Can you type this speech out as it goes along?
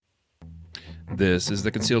This is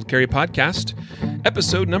the Concealed Carry Podcast,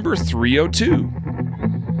 episode number 302.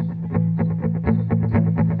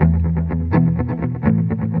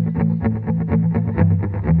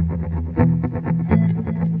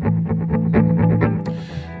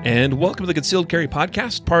 And welcome to the Concealed Carry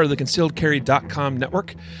Podcast, part of the ConcealedCarry.com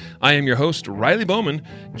network. I am your host, Riley Bowman,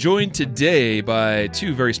 joined today by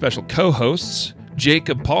two very special co-hosts,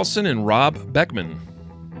 Jacob Paulson and Rob Beckman.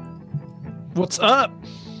 What's up?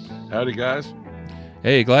 Howdy, guys.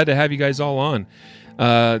 Hey, glad to have you guys all on.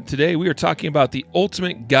 Today we are talking about the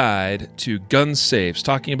ultimate guide to gun safes,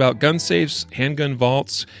 talking about gun safes, handgun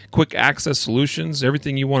vaults, quick access solutions,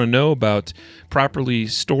 everything you want to know about properly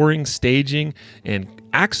storing, staging, and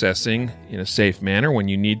accessing in a safe manner when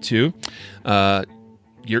you need to.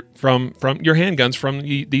 From your handguns from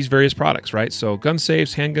these various products, right? So gun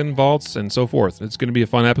safes, handgun vaults, and so forth. It's going to be a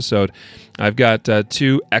fun episode. I've got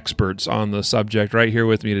two experts on the subject right here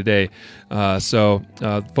with me today. So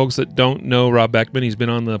folks that don't know Rob Beckman, he's been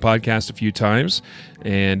on the podcast a few times,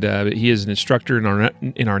 and he is an instructor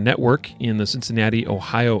in our network in the Cincinnati,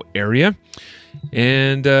 Ohio area.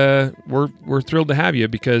 And we're thrilled to have you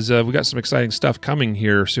because we got some exciting stuff coming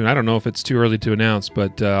here soon. I don't know if it's too early to announce,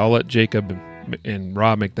 but I'll let Jacob and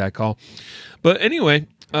Rob make that call. But anyway,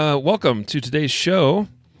 welcome to today's show.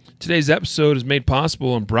 Today's episode is made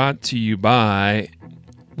possible and brought to you by,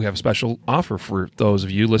 we have a special offer for those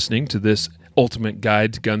of you listening to this ultimate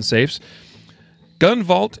guide to gun safes. Gun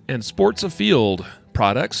Vault and Sports Afield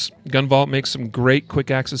products. Gun Vault makes some great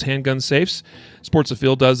quick access handgun safes. Sports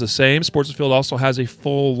Afield does the same. Sports Afield also has a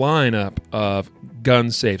full lineup of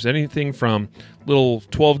gun safes. Anything from little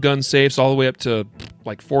 12 gun safes all the way up to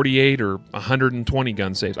like 48 or 120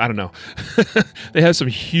 gun safes. I don't know. They have some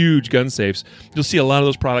huge gun safes. You'll see a lot of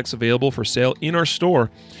those products available for sale in our store.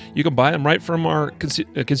 You can buy them right from our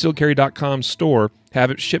ConcealedCarry.com store, have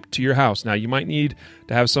it shipped to your house. Now, you might need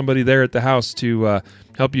to have somebody there at the house to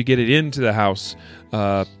help you get it into the house.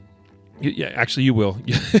 Yeah, actually, you will.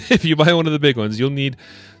 If you buy one of the big ones, you'll need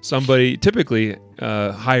somebody typically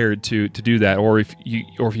hired to do that, or if you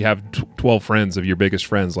have 12 friends of your biggest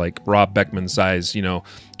friends, like Rob Beckman size, 12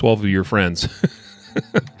 of your friends.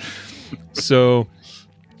 So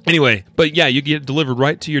anyway, but yeah, you get it delivered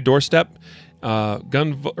right to your doorstep.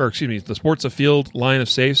 The Sports Afield line of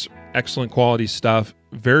safes, excellent quality stuff,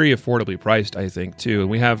 very affordably priced, I think, too.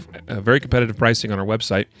 And we have very competitive pricing on our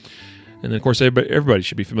website. And then, of course, everybody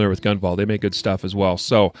should be familiar with Gun Vault. They make good stuff as well.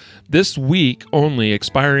 So this week only,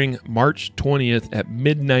 expiring March 20th at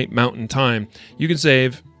midnight Mountain Time, you can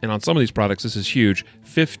save, and on some of these products, this is huge,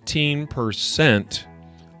 15%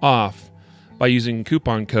 off by using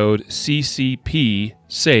coupon code CCPSAFE15,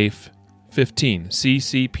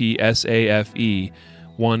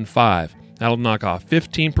 CCPSAFE15. That'll knock off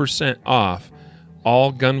 15% off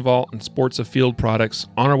all Gun Vault and Sports Afield products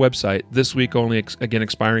on our website this week only, again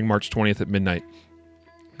expiring March 20th at midnight.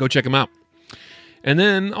 Go check them out. And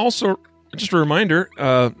then also, just a reminder,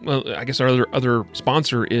 I guess our other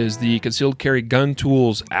sponsor is the Concealed Carry Gun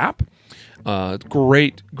Tools app.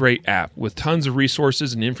 Great app with tons of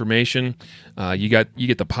resources and information. You get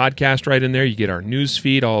the podcast right in there. You get our news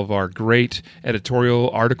feed, all of our great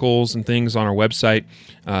editorial articles and things on our website.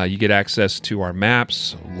 You get access to our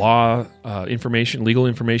maps, law information, legal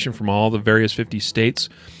information from all the various 50 states.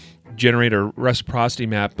 Generate a reciprocity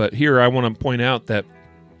map. But here I want to point out that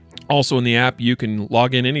also in the app you can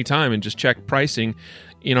log in anytime and just check pricing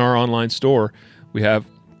in our online store. We have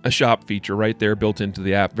a shop feature right there built into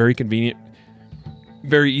the app. Very convenient.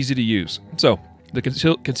 Very easy to use. So, the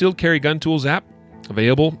Concealed Carry Gun Tools app,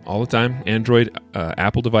 available all the time. Android,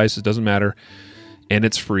 Apple devices, doesn't matter. And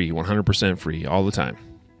it's free, 100% free, all the time.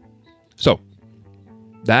 So,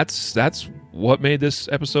 that's what made this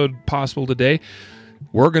episode possible today.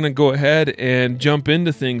 We're going to go ahead and jump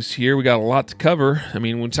into things here. We got a lot to cover. I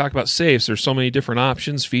mean, when we talk about safes, there's so many different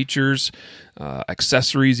options, features,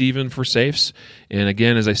 accessories even for safes. And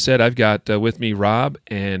again, as I said, I've got with me Rob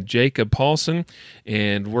and Jacob Paulson,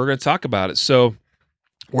 and we're going to talk about it. So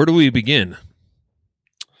where do we begin?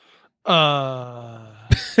 I'll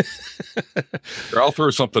throw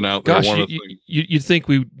something out there. Gosh, you'd think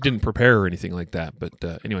we didn't prepare or anything like that. But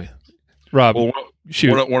anyway, Rob,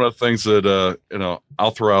 shoot. One of the things that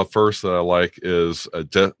I'll throw out first that I like is a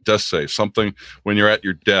desk safe. Something when you're at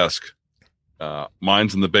your desk.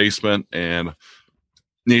 Mine's in the basement and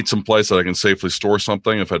need some place that I can safely store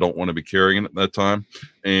something if I don't want to be carrying it at that time.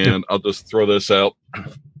 And I'll just throw this out.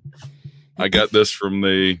 I got this from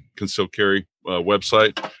the Concealed Carry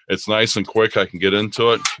website. It's nice and quick. I can get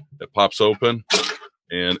into it. It pops open,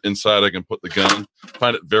 and inside I can put the gun.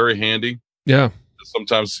 Find it very handy. Yeah.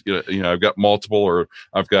 sometimes I've got multiple, or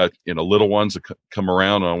I've got little ones that come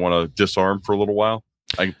around and I want to disarm for a little while.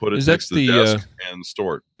 I can put it next to the desk and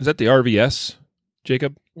store it. Is that the RVS,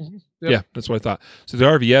 Jacob? Mm-hmm. Yep. Yeah, that's what I thought. So the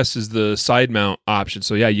RVS is the side mount option.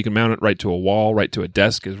 So yeah, you can mount it right to a wall, right to a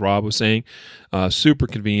desk, as Rob was saying. Super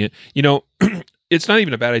convenient. It's not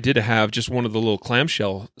even a bad idea to have just one of the little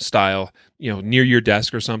clamshell style, near your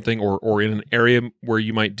desk or something, or in an area where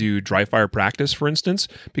you might do dry fire practice, for instance,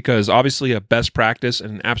 because obviously a best practice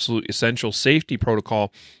and an absolute essential safety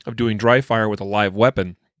protocol of doing dry fire with a live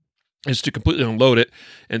weapon is to completely unload it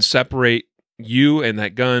and separate you and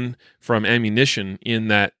that gun from ammunition in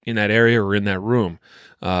that area or in that room.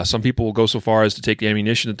 Some people will go so far as to take the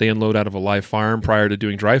ammunition that they unload out of a live firearm prior to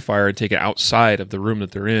doing dry fire and take it outside of the room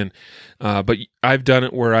that they're in. But I've done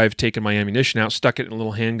it where I've taken my ammunition out, stuck it in a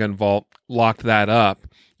little handgun vault, locked that up,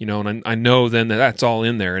 and I know then that that's all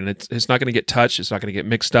in there, and it's not going to get touched. It's not going to get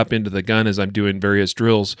mixed up into the gun as I'm doing various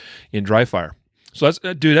drills in dry fire. So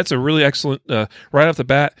that's a really excellent right off the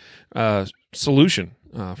bat solution.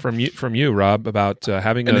 From you, Rob, about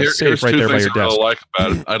having a safe right there by your desk. I like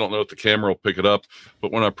about it. I don't know if the camera will pick it up,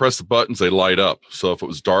 but when I press the buttons, they light up. So if it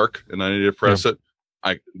was dark and I needed to press it,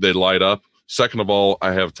 they light up. Second of all,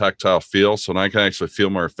 I have tactile feel, so I can actually feel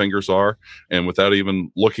where my fingers are, and without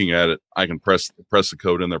even looking at it, I can press the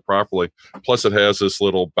code in there properly. Plus, it has this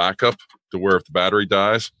little backup to where if the battery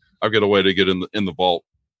dies, I've got a way to get in the vault.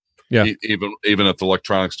 Yeah, even if the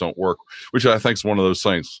electronics don't work, which I think is one of those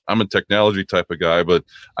things. I'm a technology type of guy, but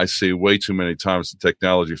I see way too many times the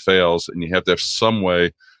technology fails, and you have to have some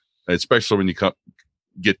way, especially when you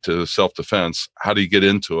get to self-defense. How do you get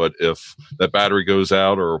into it if that battery goes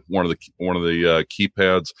out or one of the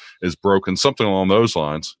keypads is broken, something along those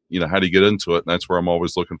lines? How do you get into it? And that's where I'm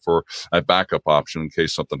always looking for a backup option in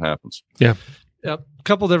case something happens. Yeah. Yeah, a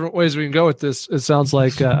couple different ways we can go with this. It sounds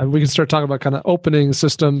like we can start talking about kind of opening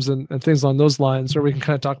systems and things along those lines, or we can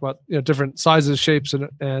kind of talk about different sizes, shapes, and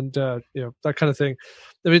that kind of thing.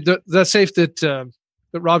 I mean, the safe that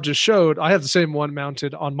Rob just showed, I have the same one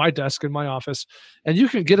mounted on my desk in my office, and you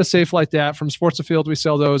can get a safe like that from Sports Afield. We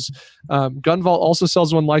sell those. Gun Vault also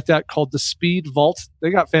sells one like that called the Speed Vault. They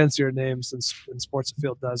got fancier names than Sports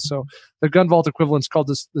Afield does. So the Gun Vault equivalent is called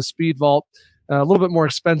the Speed Vault. A little bit more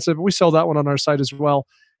expensive, but we sell that one on our site as well.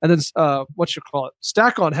 And then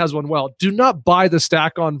Stack-On has one. Do not buy the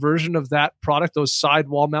Stack-On version of that product, those side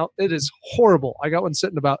wall mount. It is horrible. I got one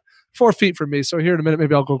sitting about 4 feet from me, so here in a minute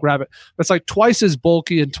maybe I'll go grab it. But it's like twice as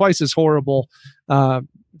bulky and twice as horrible for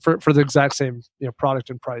the exact same product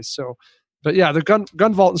and price. So, but yeah, the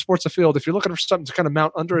Gun Vault and Sports Afield, if you're looking for something to kind of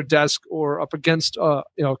mount under a desk or up against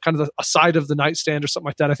kind of a side of the nightstand or something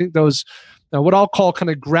like that, I think those what I'll call kind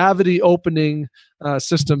of gravity opening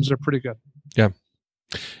systems are pretty good. Yeah.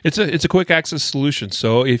 It's a quick access solution.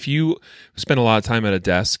 So if you spend a lot of time at a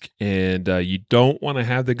desk and you don't want to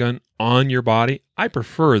have the gun on your body, I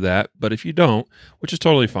prefer that. But if you don't, which is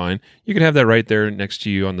totally fine, you can have that right there next to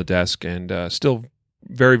you on the desk and still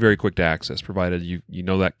very, very quick to access, provided you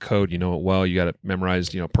know that code, you know it well, you got it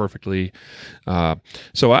memorized, perfectly.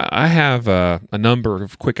 So I have a number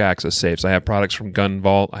of quick access safes. I have products from Gun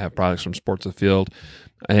Vault. I have products from Sports Afield.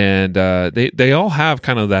 And they all have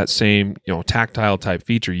kind of that same tactile type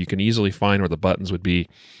feature. You can easily find where the buttons would be.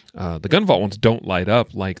 The Gun Vault ones don't light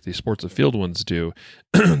up like the Sports Afield ones do.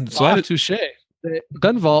 So touche.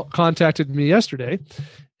 Gun Vault contacted me yesterday,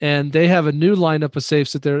 and they have a new lineup of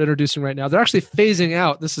safes that they're introducing right now. They're actually phasing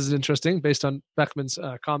out. This is interesting, based on Beckman's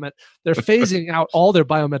comment. They're phasing out all their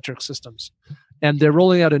biometric systems, and they're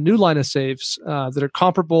rolling out a new line of safes that are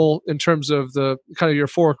comparable in terms of the kind of your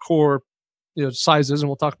 4 core sizes, and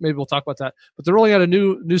we'll talk about that. But they're rolling out a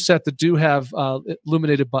new set that do have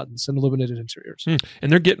illuminated buttons and illuminated interiors.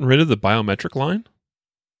 And they're getting rid of the biometric line?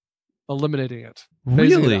 Eliminating it.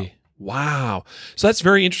 Really? Wow. So that's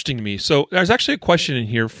very interesting to me. So there's actually a question in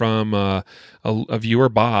here from a viewer,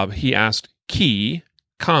 Bob. He asked key,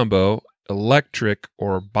 combo, electric,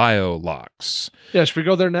 or bio locks. Yeah, should we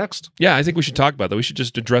go there next? Yeah, I think we should talk about that. We should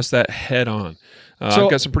just address that head on. I've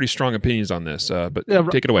got some pretty strong opinions on this, but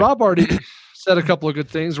take it away. Rob already said a couple of good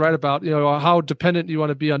things, right, about how dependent you want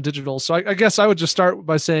to be on digital. So I guess I would just start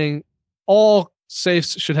by saying all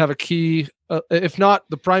safes should have a key, if not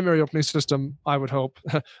the primary opening system, I would hope.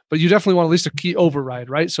 But you definitely want at least a key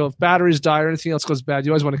override, right? So if batteries die or anything else goes bad,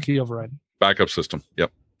 you always want a key override. Backup system.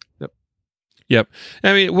 Yep.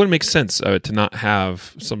 I mean, it wouldn't make sense to not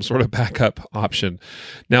have some sort of backup option.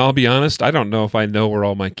 Now, I'll be honest, I don't know if I know where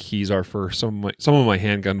all my keys are for some of my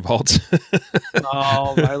handgun vaults.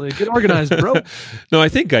 Oh, Riley, get organized, bro. No, I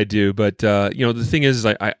think I do, but the thing is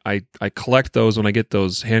I collect those when I get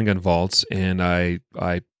those handgun vaults, and I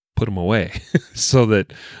put them away so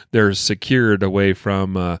that they're secured away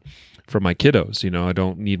from my kiddos. I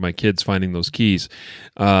don't need my kids finding those keys.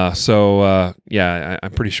 I'm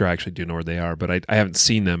pretty sure I actually do know where they are, but I haven't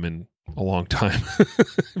seen them in a long time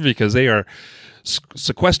because they are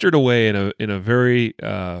sequestered away in a very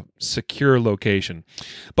secure location.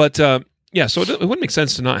 But so it wouldn't make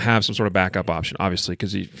sense to not have some sort of backup option, obviously,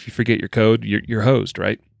 because if you forget your code, you're hosed,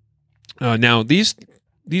 right? Now these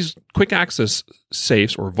quick access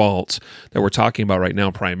safes or vaults that we're talking about right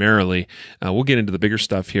now primarily, we'll get into the bigger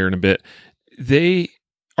stuff here in a bit. They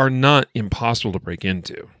are not impossible to break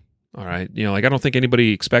into. All right. I don't think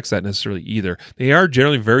anybody expects that necessarily either. They are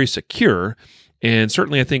generally very secure. And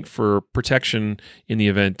certainly I think for protection in the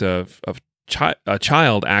event of a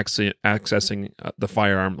child accessing the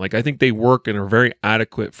firearm, like I think they work and are very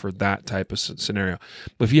adequate for that type of scenario.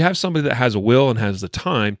 But if you have somebody that has a will and has the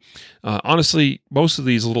time, honestly, most of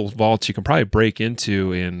these little vaults you can probably break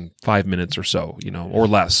into in 5 minutes or so, or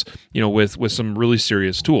less, with some really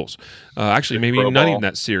serious tools. Actually, maybe crowbar, not even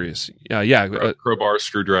that serious. Crowbar,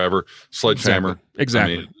 screwdriver, sledgehammer.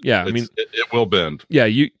 Exactly. It will bend. Yeah,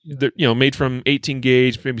 made from 18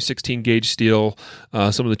 gauge, maybe 16 gauge steel.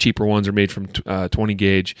 Some of the cheaper ones are made from 20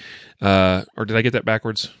 gauge. Or did I get that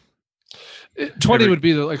backwards? 20 would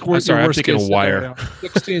be the worst. Sorry, I'm thinking a wire.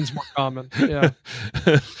 16 is more common. Yeah,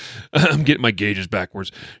 I'm getting my gauges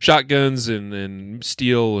backwards. Shotguns and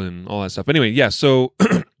steel and all that stuff. Anyway, yeah. So,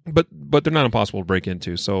 but they're not impossible to break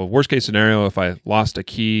into. So, worst case scenario, if I lost a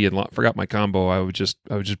key and forgot my combo, I would just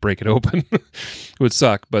break it open. It would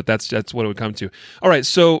suck, but that's what it would come to. All right.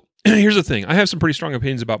 So here's the thing. I have some pretty strong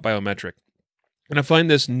opinions about biometric. And I find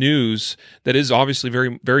this news that is obviously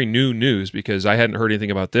very, very new news because I hadn't heard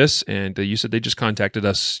anything about this. And you said they just contacted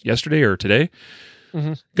us yesterday or today.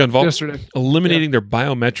 Mm-hmm. Gunvault, yesterday, eliminating their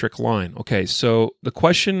biometric line. Okay, so the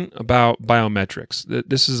question about biometrics,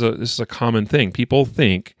 this is a common thing. People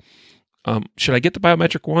think, should I get the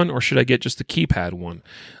biometric one or should I get just the keypad one?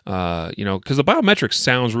 Because the biometrics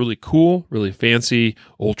sounds really cool, really fancy,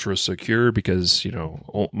 ultra secure because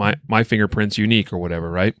my fingerprint's unique or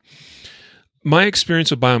whatever, right? My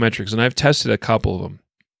experience with biometrics, and I've tested a couple of them,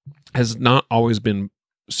 has not always been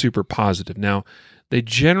super positive. Now, they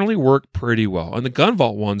generally work pretty well, and the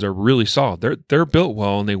Gunvault ones are really solid. They're built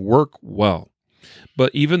well and they work well.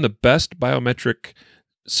 But even the best biometric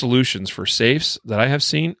solutions for safes that I have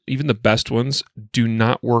seen, even the best ones, do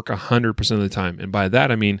not work 100% of the time. And by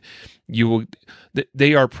that I mean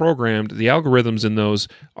they are programmed. The algorithms in those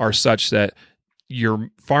are such that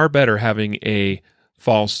you're far better having a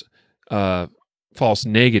false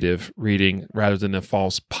negative reading rather than a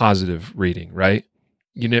false positive reading, right?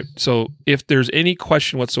 So if there's any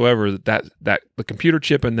question whatsoever that the computer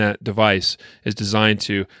chip in that device is designed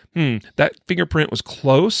to, that fingerprint was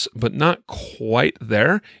close but not quite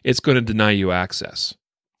there, it's going to deny you access.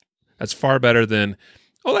 That's far better than,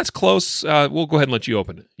 oh, that's close. We'll go ahead and let you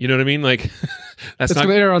open it. You know what I mean? Like that's it's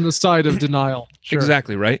clear on the side of denial. Sure.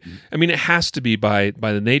 Exactly right. I mean, it has to be by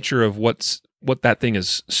the nature of what that thing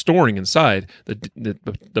is storing inside,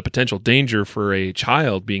 the potential danger for a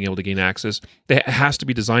child being able to gain access. It has to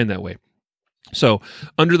be designed that way. So,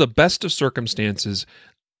 under the best of circumstances,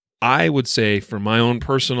 I would say, from my own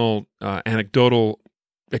personal anecdotal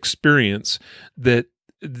experience, that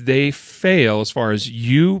they fail as far as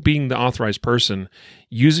you being the authorized person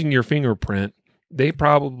using your fingerprint. They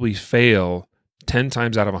probably fail 10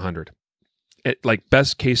 times out of 100, like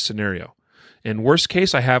best case scenario. And worst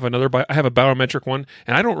case, I have a biometric one,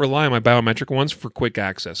 and I don't rely on my biometric ones for quick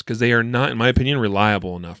access because they are not, in my opinion,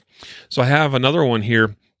 reliable enough. So I have another one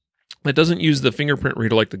here that doesn't use the fingerprint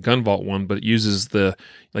reader like the Gunvault one, but it uses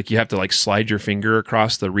you have to slide your finger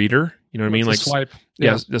across the reader. You know what I mean? Like swipe.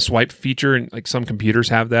 Yeah, the swipe feature, and like some computers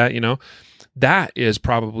have that. That is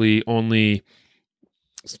probably only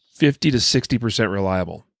 50 to 60%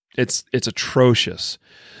 reliable. It's atrocious.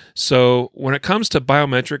 So when it comes to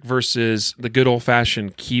biometric versus the good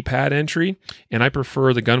old-fashioned keypad entry, and I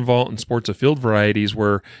prefer the Gunvault and Sports of Field varieties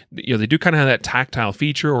where they do kind of have that tactile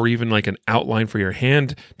feature or even like an outline for your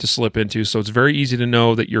hand to slip into, so it's very easy to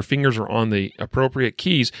know that your fingers are on the appropriate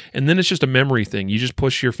keys, and then it's just a memory thing. You just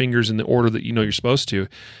push your fingers in the order that you're supposed to,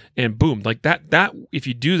 and boom, like that if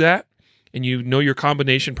you do that and you know your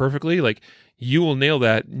combination perfectly, like you will nail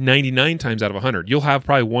that 99 times out of 100. You'll have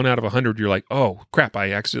probably 1 out of 100. You're like, oh crap,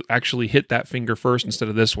 I actually hit that finger first instead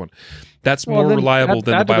of this one. That's more reliable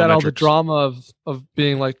than the biometrics. All the drama of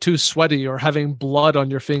being like too sweaty or having blood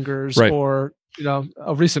on your fingers, right, or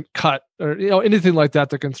a recent cut or anything like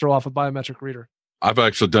that can throw off a biometric reader. I've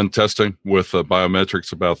actually done testing with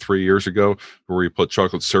biometrics about 3 years ago where we put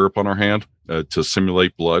chocolate syrup on our hand to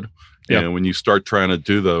simulate blood. Yeah. And when you start trying to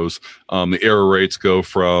do those, the error rates go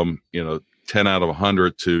from 10 out of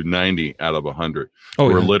 100 to 90 out of 100.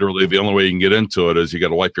 Where literally the only way you can get into it is you got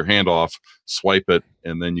to wipe your hand off, swipe it,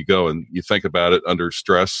 and then you go. And you think about it under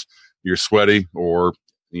stress, you're sweaty, or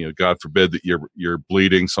God forbid that you're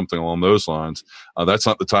bleeding, something along those lines. That's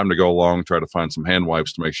not the time to go along and try to find some hand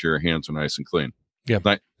wipes to make sure your hands are nice and clean. Yeah,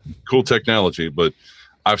 cool technology, but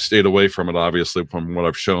I've stayed away from it, obviously, from what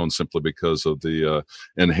I've shown, simply because of the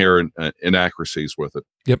inherent inaccuracies with it.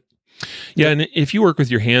 Yep. Yeah, and if you work with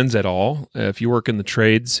your hands at all, if you work in the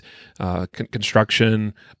trades,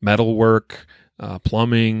 construction, metal work,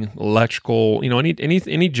 plumbing, electrical,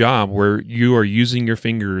 any job where you are using your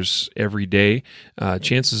fingers every day,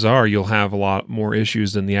 chances are you'll have a lot more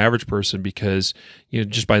issues than the average person because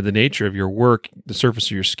just by the nature of your work, the surface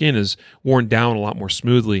of your skin is worn down a lot more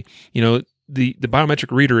smoothly. The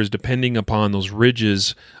biometric reader is depending upon those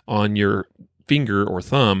ridges on your finger or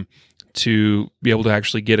thumb to be able to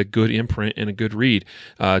actually get a good imprint and a good read.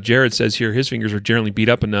 Jared says here his fingers are generally beat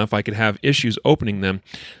up enough I could have issues opening them.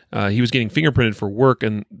 He was getting fingerprinted for work,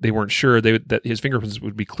 and they weren't sure that his fingerprints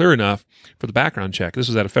would be clear enough for the background check. This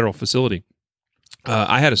was at a federal facility.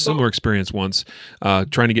 I had a similar experience once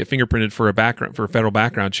trying to get fingerprinted for a federal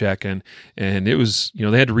background check, and it was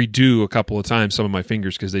they had to redo a couple of times some of my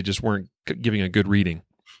fingers because they just weren't giving a good reading.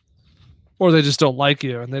 Or they just don't like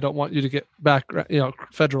you and they don't want you to get back,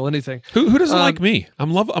 federal anything. Who doesn't like me? I'm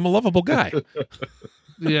a lovable guy.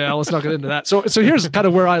 Yeah, let's not get into that. So here's kind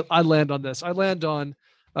of where I land on this. I land on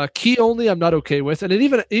key only. I'm not okay with, and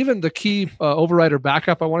even the key override or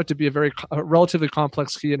backup. I want it to be a relatively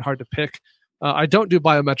complex key and hard to pick. I don't do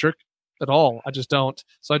biometric at all. I just don't.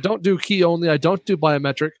 So I don't do key only. I don't do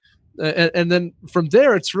biometric. And then from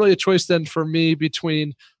there, it's really a choice then for me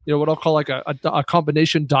between what I'll call like a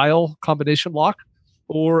combination lock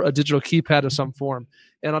or a digital keypad of some form.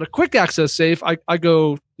 And on a quick access safe, I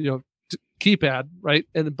go keypad, right?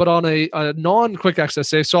 But on a non-quick access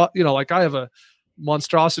safe, so like I have a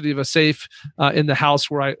monstrosity of a safe in the house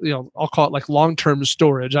where I'll call it like long-term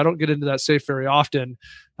storage. I don't get into that safe very often,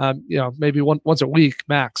 maybe once a week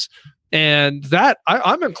max. And that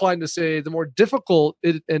I'm inclined to say the more difficult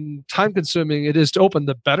and time consuming it is to open,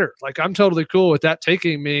 the better. Like I'm totally cool with that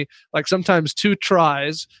taking me like sometimes 2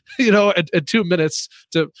 tries, at 2 minutes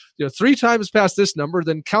to 3 times past this number,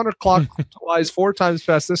 then counterclockwise 4 times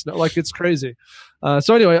past this number. Like it's crazy.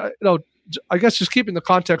 So anyway, I guess just keeping the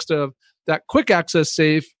context of that quick access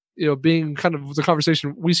safe, being kind of the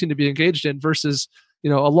conversation we seem to be engaged in versus a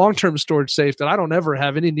long-term storage safe that I don't ever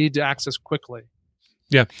have any need to access quickly.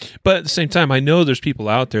 Yeah, but at the same time, I know there's people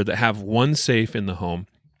out there that have one safe in the home,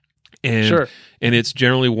 and it's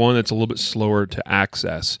generally one that's a little bit slower to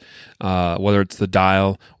access, whether it's the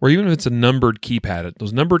dial or even if it's a numbered keypad.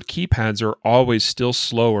 Those numbered keypads are always still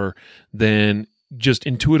slower than just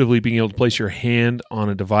intuitively being able to place your hand on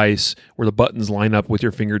a device where the buttons line up with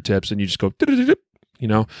your fingertips and you just go,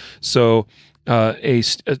 so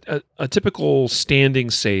a typical standing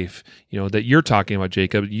safe, that you're talking about,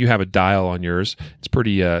 Jacob, you have a dial on yours. It's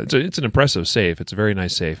pretty, it's an impressive safe. It's a very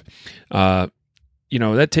nice safe. That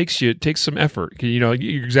takes some effort. You're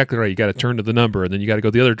exactly right. You got to turn to the number and then you got to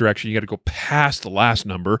go the other direction. You got to go past the last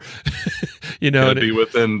number, Gotta be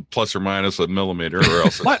within plus or minus a millimeter or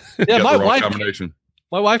else my wife,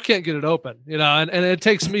 my wife can't get it open, and it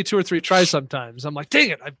takes me 2 or 3 tries sometimes. I'm like, dang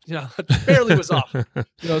it, I barely was off.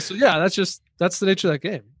 So yeah, that's the nature of that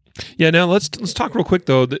game. Yeah. Now let's talk real quick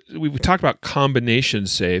though. We talked about combination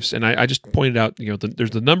safes, and I just pointed out,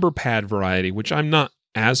 there's the number pad variety, which I'm not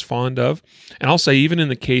as fond of, and I'll say even in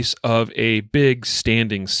the case of a big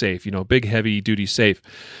standing safe, big heavy duty safe,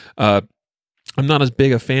 I'm not as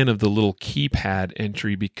big a fan of the little keypad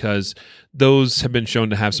entry because those have been shown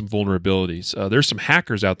to have some vulnerabilities. There's some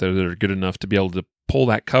hackers out there that are good enough to be able to pull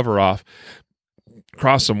that cover off,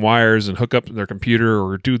 cross some wires and hook up their computer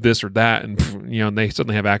or do this or that, and they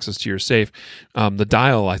suddenly have access to your safe. The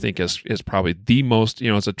dial, I think, is probably the most,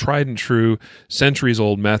 it's a tried and true, centuries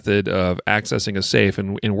old method of accessing a safe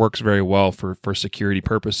and works very well for security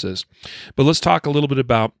purposes. But let's talk a little bit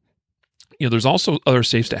about, there's also other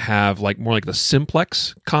safes that have more like the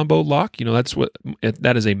simplex combo lock.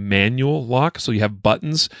 That is a manual lock. So you have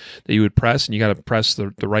buttons that you would press, and you got to press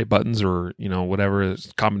the right buttons or whatever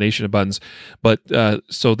combination of buttons. But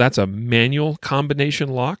so that's a manual combination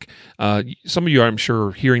lock. Some of you, I'm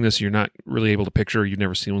sure, hearing this, you're not really able to picture. You've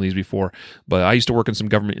never seen one of these before. But I used to work in some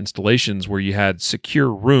government installations where you had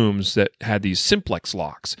secure rooms that had these simplex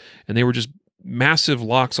locks, and they were just massive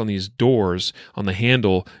locks on these doors on the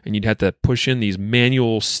handle, and you'd have to push in these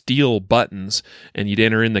manual steel buttons, and you'd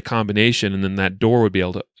enter in the combination, and then that door would be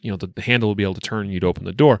able to, the handle would be able to turn, and you'd open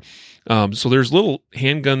the door. So there's little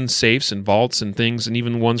handgun safes and vaults and things, and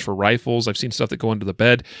even ones for rifles. I've seen stuff that go under the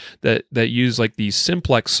bed that use like these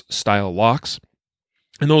simplex style locks.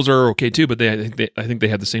 And those are okay too, but I think they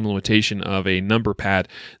have the same limitation of a number pad,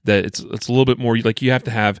 that it's a little bit more like you have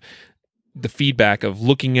to have the feedback of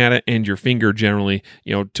looking at it and your finger generally,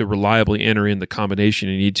 to reliably enter in the combination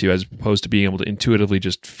you need to, as opposed to being able to intuitively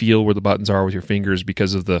just feel where the buttons are with your fingers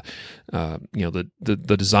because of the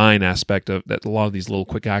design aspect of that a lot of these little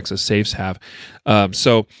quick access safes have.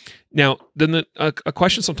 So now then a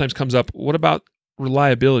question sometimes comes up: what about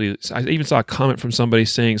reliability? I even saw a comment from somebody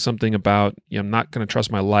saying something about, I'm not going to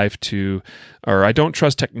trust my life or I don't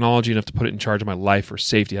trust technology enough to put it in charge of my life or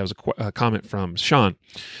safety. That was a comment from Sean.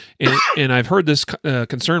 And I've heard this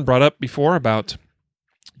concern brought up before about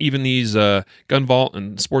even these gun vault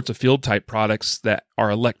and sports of field type products that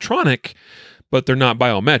are electronic, but they're not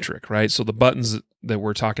biometric, right? So the buttons that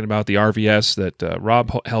we're talking about, the RVS that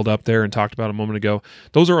Rob held up there and talked about a moment ago,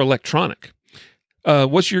 those are electronic.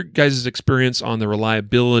 What's your guys' experience on the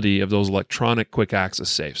reliability of those electronic quick access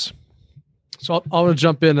safes? So I want to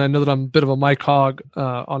jump in. I know that I'm a bit of a mic hog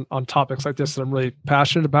on topics like this that I'm really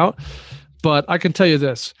passionate about, but I can tell you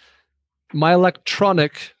this: my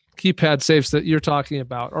electronic keypad safes that you're talking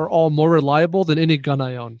about are all more reliable than any gun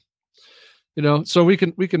I own. So we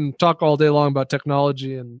can talk all day long about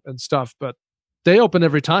technology and stuff, but they open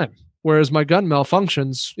every time. Whereas my gun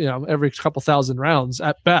malfunctions, every couple thousand rounds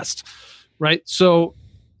at best. Right. So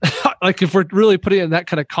like if we're really putting it in that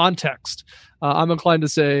kind of context, I'm inclined to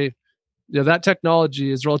say, that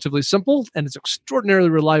technology is relatively simple and it's extraordinarily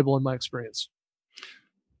reliable in my experience.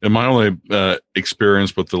 And my only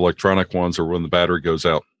experience with the electronic ones are when the battery goes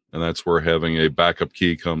out, and that's where having a backup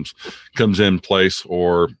key comes in place.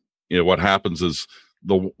 Or, what happens is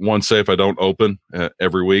the one safe I don't open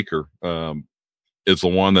every week or it's the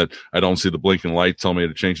one that I don't see the blinking light telling me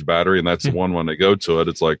to change the battery. And that's the one when I go to it,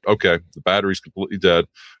 it's like, okay, the battery's completely dead,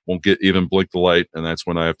 won't even blink the light. And that's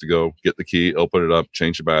when I have to go get the key, open it up,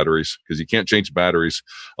 change the batteries, because you can't change the batteries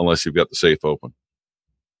unless you've got the safe open.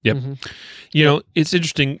 Yep. Mm-hmm. It's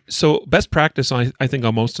interesting. So best practice, I think,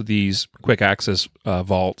 on most of these quick access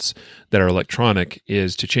vaults that are electronic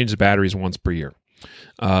is to change the batteries once per year.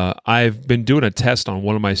 I've been doing a test on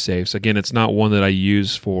one of my safes. Again, it's not one that I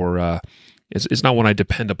use for... It's not one I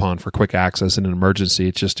depend upon for quick access in an emergency.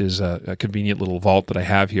 It just is a convenient little vault that I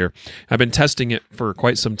have here. I've been testing it for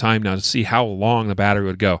quite some time now to see how long the battery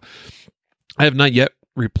would go. I have not yet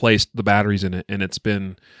replaced the batteries in it, and it's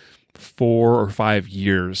been 4 or 5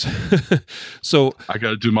 years. So I got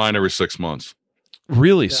to do mine every 6 months.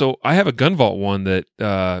 Really? Yeah. So I have a gun vault one that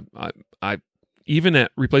I even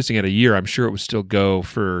at replacing it a year, I'm sure it would still go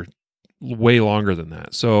for way longer than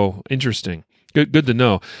that. So interesting. Good to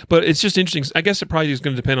know. But it's just interesting. I guess it probably is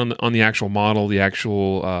going to depend on the actual model, the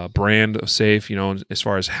actual brand of safe, as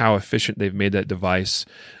far as how efficient they've made that device.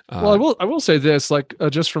 Well, I will say this,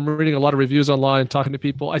 just from reading a lot of reviews online, talking to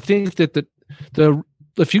people, I think that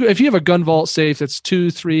if you have a gun vault safe that's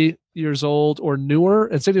 2-3 years old or newer,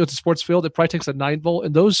 and same thing with the sports field, it probably takes a 9 volt,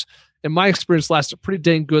 and those, in my experience, last a pretty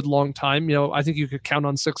dang good long time. I think you could count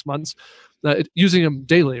on 6 months. Using them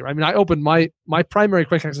daily. Right? I mean, I open my primary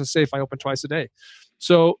quick access safe. I open twice a day.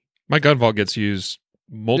 So my gun vault gets used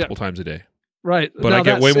multiple times a day. Right. But now, I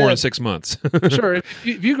get way more in 6 months. Sure.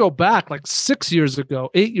 If you go back like 6 years ago,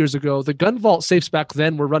 8 years ago, the gun vault safes back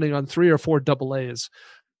then were running on 3 or 4 AA's.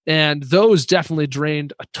 And those definitely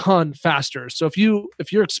drained a ton faster. So if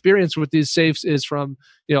your experience with these safes is from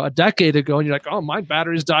a decade ago, and you're like, oh, my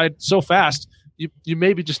batteries died so fast, you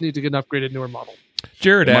maybe just need to get an upgraded newer model.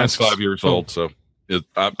 Jared asks, asks, 5 years old, so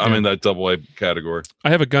I'm in that AA category.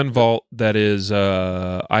 I have a gun vault that is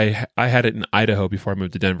I had it in Idaho before I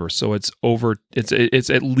moved to Denver, so it's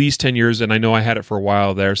at least 10 years, and I know I had it for a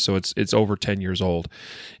while there, so it's over 10 years old,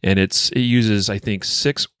 and it uses, I think,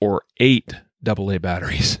 6 or 8 AA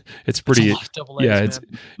batteries. It's pretty,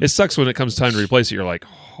 it sucks when it comes time to replace it. You're like,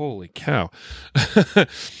 holy cow.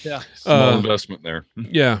 Yeah, small investment there.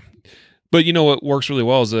 Yeah, but what works really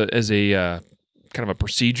well as a kind of a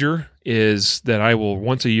procedure is that I will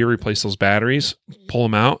once a year replace those batteries, pull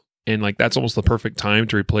them out, and that's almost the perfect time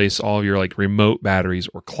to replace all of your remote batteries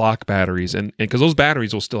or clock batteries, and because those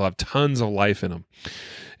batteries will still have tons of life in them,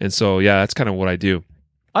 and so that's kind of what I do.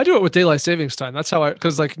 I do it with daylight savings time. That's how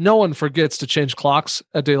because no one forgets to change clocks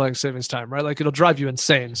at daylight savings time, right? It'll drive you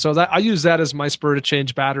insane. So that I use that as my spur to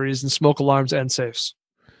change batteries and smoke alarms and safes.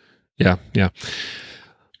 Yeah.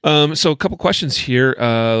 So a couple questions here.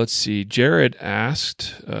 Let's see. Jared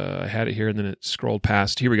asked, I had it here and then it scrolled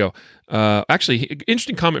past. Here we go. Actually,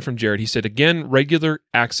 interesting comment from Jared. He said, again, regular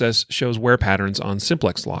access shows wear patterns on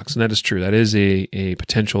simplex locks. And that is true. That is a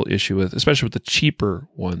potential issue with, especially with the cheaper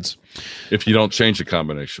ones. If you don't change the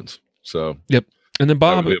combinations. So, yep. And then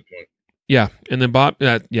Bob, that would be a point. yeah. And then Bob,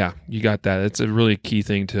 yeah, you got that. It's a really key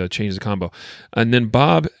thing to change the combo. And then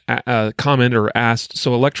Bob commented or asked,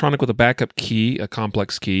 so electronic with a backup key, a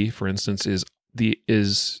complex key, for instance, is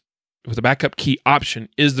with a backup key option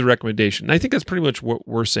is the recommendation. And I think that's pretty much what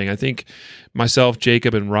we're saying. I think myself,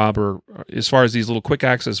 Jacob, and Rob are, as far as these little quick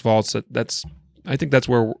access vaults, I think that's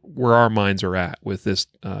where our minds are at with this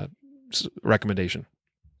recommendation.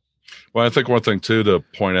 Well, I think one thing too to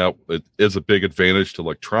point out that is a big advantage to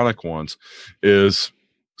electronic ones is,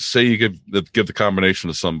 say you give the combination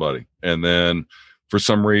to somebody, and then for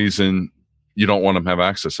some reason you don't want them to have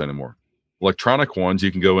access anymore. Electronic ones,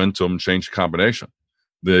 you can go into them and change the combination.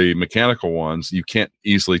 The mechanical ones, you can't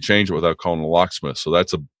easily change it without calling a locksmith. So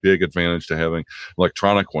that's a big advantage to having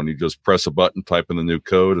electronic one. You just press a button, type in the new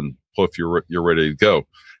code, and poof, you're ready to go,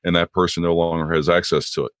 and that person no longer has access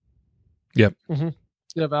to it. Yep. Mm-hmm.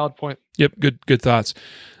 Yeah, valid point. Yep, good thoughts.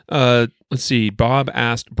 Let's see. Bob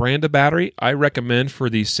asked, brand a battery I recommend for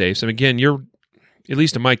these safes. And again, at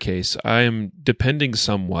least in my case, I am depending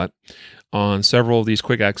somewhat on several of these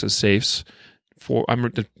quick access safes.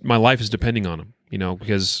 My life is depending on them,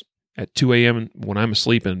 because at 2 a.m. when I'm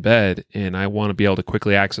asleep in bed and I want to be able to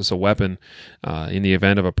quickly access a weapon in the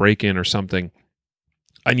event of a break-in or something,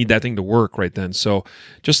 I need that thing to work right then. So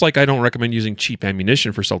just like I don't recommend using cheap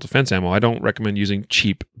ammunition for self-defense ammo, I don't recommend using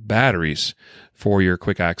cheap batteries for your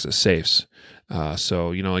quick access safes. So,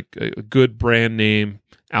 like a good brand name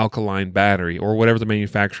alkaline battery or whatever the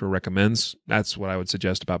manufacturer recommends, that's what I would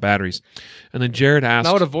suggest about batteries. And then Jared asked,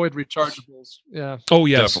 I would avoid rechargeables. Yeah. Oh,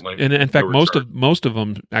 yes. Definitely. And in fact, most of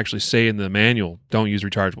them actually say in the manual, don't use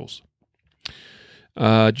rechargeables.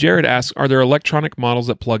 Jared asks, are there electronic models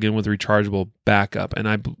that plug in with rechargeable backup?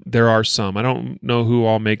 And there are some. I don't know who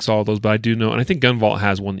all makes all those, but I do know, and I think GunVault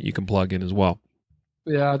has one that you can plug in as well.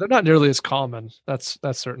 Yeah, they're not nearly as common. That's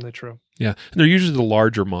certainly true. Yeah, and they're usually the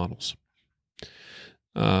larger models.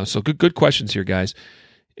 So good questions here, guys.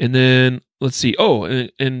 And then let's see. Oh,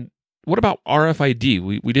 and what about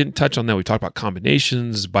RFID? We didn't touch on that. We talked about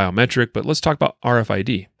combinations, biometric, but let's talk about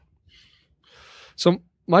RFID. So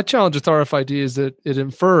my challenge with RFID is that it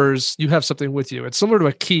infers you have something with you. It's similar to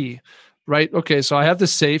a key, right? Okay, so I have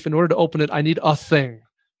this safe. In order to open it, I need a thing,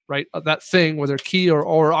 right? That thing, whether key or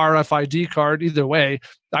RFID card, either way,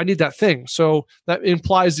 I need that thing. So that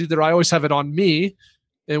implies either I always have it on me,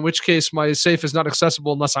 in which case my safe is not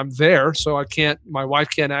accessible unless I'm there. So my wife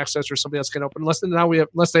can't access or somebody else can open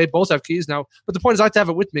unless they both have keys now. But the point is I have to have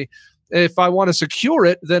it with me. If I want to secure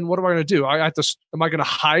it, then what am I going to do? Am I going to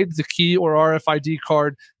hide the key or RFID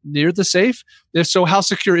card near the safe? If so, how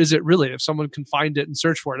secure is it really? If someone can find it and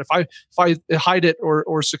search for it, if I hide it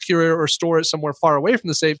or secure it or store it somewhere far away from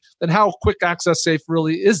the safe, then how quick access safe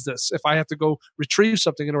really is this? If I have to go retrieve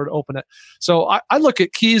something in order to open it, so I look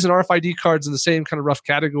at keys and RFID cards in the same kind of rough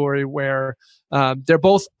category where they're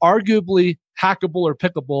both arguably hackable or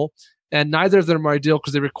pickable. And neither of them are ideal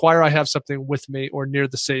because they require I have something with me or near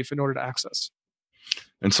the safe in order to access.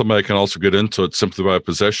 And somebody can also get into it simply by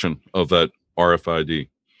possession of that RFID.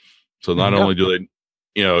 So not only do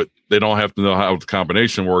they, they don't have to know how the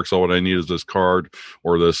combination works. All they need is this card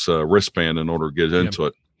or this wristband in order to get into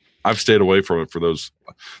it. I've stayed away from it for those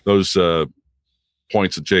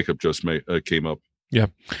points that Jacob just came up. Yeah.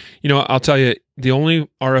 I'll tell you, the only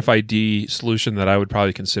RFID solution that I would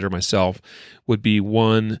probably consider myself would be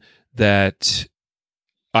one that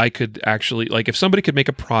I could actually, like if somebody could make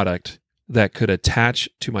a product that could attach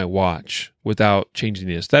to my watch without changing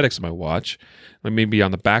the aesthetics of my watch, like maybe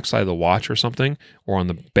on the backside of the watch or something, or on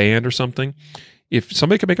the band or something, if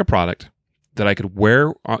somebody could make a product that I could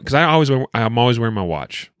wear, because I'm always wearing my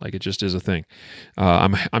watch, like it just is a thing.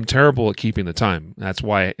 I'm terrible at keeping the time. That's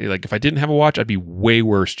why, like, if I didn't have a watch, I'd be way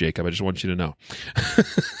worse, Jacob. I just want you to know.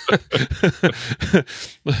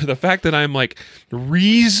 The fact that I'm like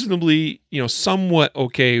reasonably, somewhat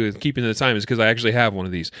okay with keeping the time is because I actually have one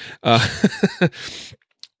of these.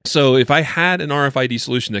 So if I had an RFID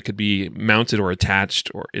solution that could be mounted or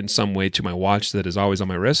attached or in some way to my watch that is always on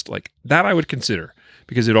my wrist, like that I would consider,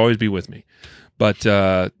 because it'd always be with me. But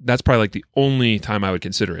that's probably like the only time I would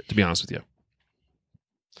consider it, to be honest with you.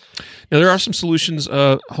 Now, there are some solutions.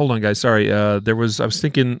 Hold on, guys. Sorry. I was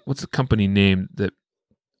thinking, what's the company name that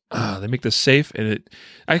they make this safe? And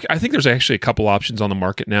I think there's actually a couple options on the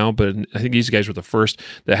market now, but I think these guys were the first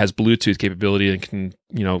that has Bluetooth capability and can,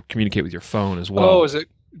 communicate with your phone as well. Oh, is it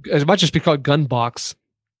it might just be called Gunbox.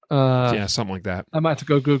 Yeah, something like that. I might have to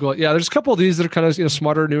go Google it. Yeah, there's a couple of these that are kind of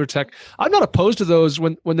smarter, newer tech. I'm not opposed to those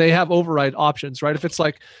when they have override options, right? If it's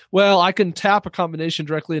like, well, I can tap a combination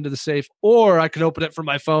directly into the safe, or I can open it from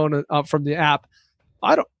my phone from the app.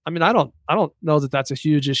 I don't know that that's a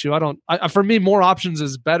huge issue. For me, more options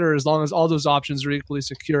is better as long as all those options are equally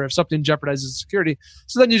secure. If something jeopardizes security,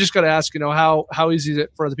 so then you just got to ask, how easy is it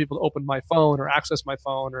for other people to open my phone or access my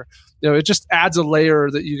phone, or it just adds a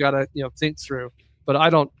layer that you got to think through. But I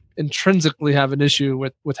don't intrinsically have an issue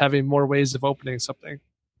with having more ways of opening something.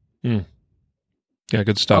 Yeah,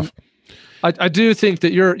 good stuff. I do think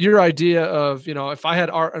that your idea of if I had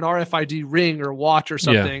an RFID ring or watch or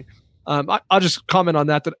something, I'll just comment on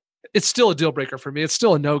that it's still a deal breaker for me. It's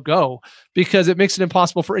still a no-go because it makes it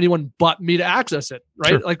impossible for anyone but me to access it, right?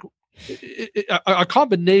 Sure. Like a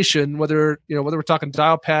combination, whether we're talking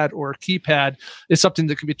dial pad or keypad, is something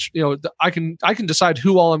that can be, I can decide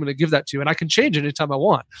who all I'm going to give that to, and I can change it anytime I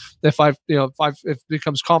want. If it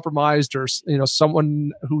becomes compromised, or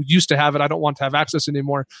someone who used to have it, I don't want to have access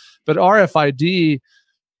anymore. But RFID,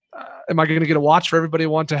 am I going to get a watch for everybody who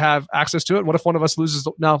want to have access to it? What if one of us loses?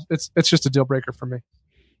 No, it's just a deal breaker for me.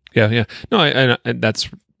 Yeah. No, and that's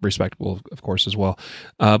respectable, of course, as well.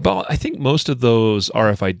 But I think most of those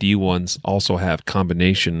RFID ones also have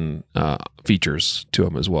combination features to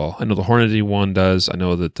them as well. I know the Hornady one does. I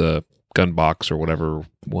know that the Gunbox or whatever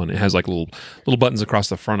one, it has like little buttons across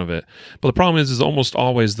the front of it. But the problem is almost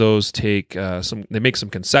always those take they make some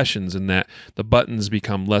concessions in that the buttons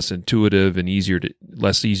become less intuitive and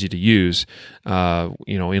less easy to use.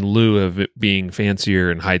 In lieu of it being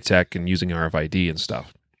fancier and high tech and using RFID and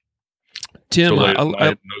stuff. Tim,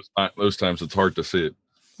 so those times it's hard to see it.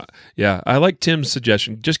 Yeah, I like Tim's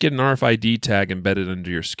suggestion. Just get an RFID tag embedded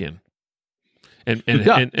under your skin, and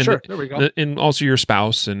sure. There we go. And also your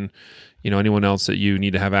spouse and anyone else that you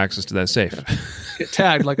need to have access to that safe. Get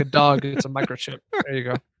tagged like a dog. It's a microchip. There you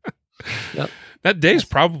go. Yep. That day's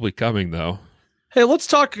probably coming, though. Hey, let's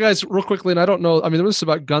talk, guys, real quickly. And I don't know. I mean, this is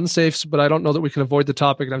about gun safes, but I don't know that we can avoid the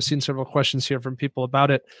topic. And I've seen several questions here from people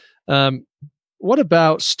about it. What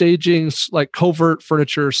about staging, like covert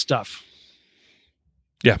furniture stuff?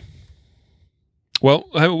 Yeah. Well,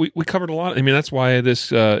 we covered a lot. I mean, that's why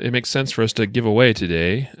this it makes sense for us to give away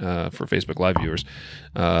today for Facebook Live viewers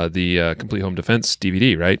the Complete Home Defense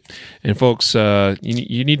DVD, right? And folks,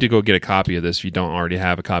 you need to go get a copy of this if you don't already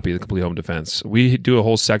have a copy of the Complete Home Defense. We do a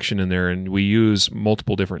whole section in there, and we use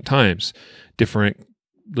multiple different times, different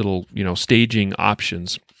little staging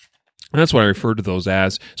options. And that's what I refer to those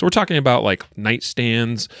as. So we're talking about like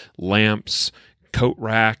nightstands, lamps, coat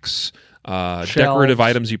racks, decorative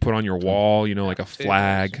items you put on your wall, like a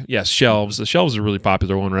flag. Yes, shelves. The shelves are a really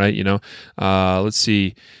popular one, right? Let's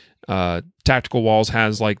see. Tactical Walls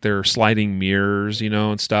has like their sliding mirrors,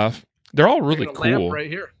 and stuff. They're all really cool. Lamp right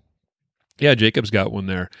here. Yeah, Jacob's got one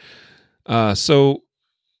there. So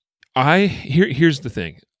here's the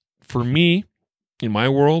thing. For me, in my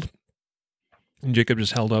world, and Jacob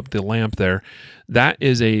just held up the lamp there, that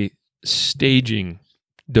is a staging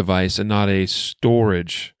device and not a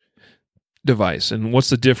storage device. And what's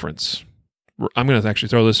the difference? I'm going to actually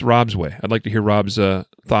throw this Rob's way. I'd like to hear Rob's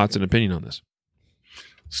thoughts and opinion on this.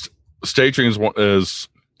 Staging is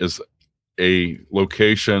a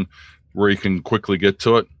location where you can quickly get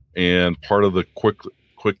to it, and part of the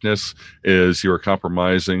quickness is you're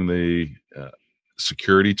compromising the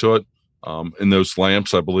security to it. In those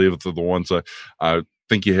lamps, I believe they're the ones I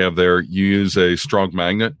think you have there. You use a strong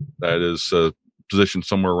magnet that is positioned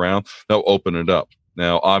somewhere around. They'll open it up.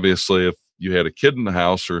 Now, obviously, if you had a kid in the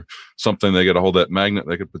house or something, they get a hold of that magnet,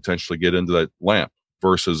 they could potentially get into that lamp.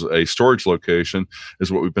 Versus a storage location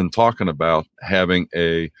is what we've been talking about, having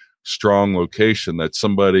a strong location that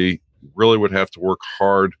somebody really would have to work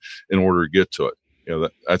hard in order to get to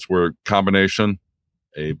it. That's where combination,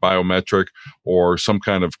 a biometric, or some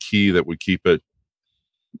kind of key that would keep it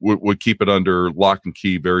under lock and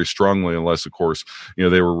key very strongly, unless, of course,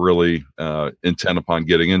 they were really intent upon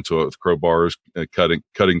getting into it with crowbars,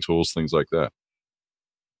 cutting tools, things like that.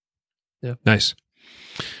 Yeah, nice.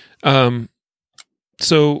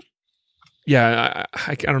 So, yeah,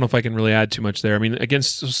 I don't know if I can really add too much there. I mean,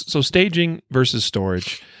 so staging versus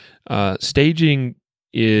storage. Staging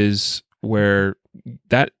is where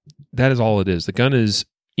that is all it is. The gun is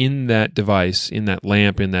in that device, in that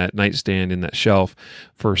lamp, in that nightstand, in that shelf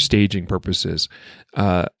for staging purposes.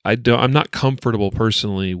 I'm not comfortable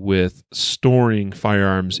personally with storing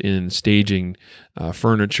firearms in staging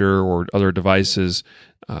furniture or other devices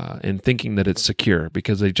and thinking that it's secure,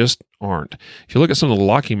 because they just aren't. If you look at some of the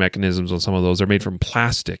locking mechanisms on some of those, they're made from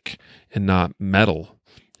plastic and not metal.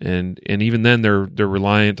 and even then they're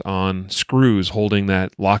reliant on screws holding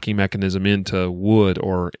that locking mechanism into wood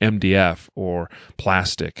or MDF or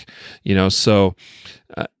plastic. So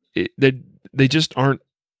they just aren't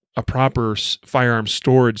a proper firearm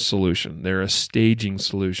storage solution. They're a staging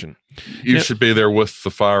solution. You should be there with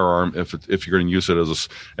the firearm if you're going to use it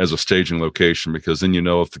as a staging location, because then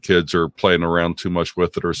if the kids are playing around too much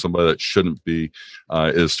with it, or somebody that shouldn't be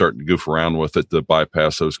is starting to goof around with it, to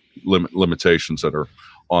bypass those limitations that are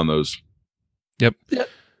on those. Yep. Yeah.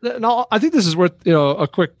 And I think this is worth a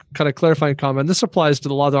quick kind of clarifying comment. This applies to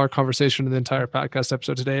a lot of our conversation in the entire podcast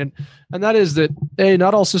episode today, and that is that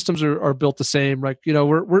not all systems are built the same. Right?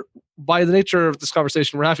 We're by the nature of this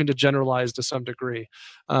conversation, we're having to generalize to some degree,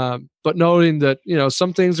 but noting that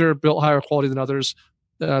some things are built higher quality than others,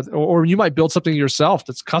 or you might build something yourself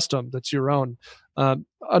that's custom, that's your own.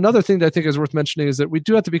 Another thing that I think is worth mentioning is that we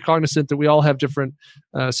do have to be cognizant that we all have different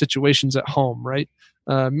situations at home, right?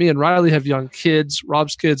 Me and Riley have young kids.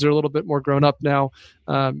 Rob's kids are a little bit more grown up now.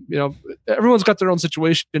 Everyone's got their own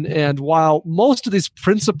situation. And while most of these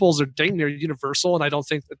principles are dang near universal, and I don't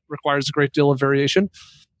think that requires a great deal of variation,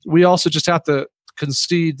 we also just have to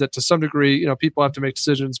concede that to some degree, people have to make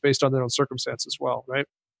decisions based on their own circumstances as well, right?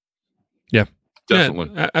 Yeah.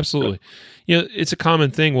 Definitely. Yeah, absolutely. It's a common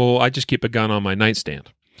thing. Well, I just keep a gun on my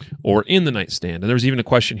nightstand or in the nightstand. And there was even a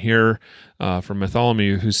question here from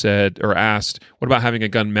Bartholomew who said or asked, what about having a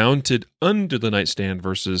gun mounted under the nightstand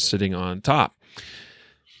versus sitting on top?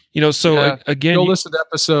 Again, go listen to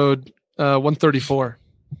episode 134.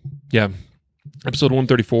 Yeah. Episode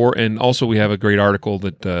 134. And also we have a great article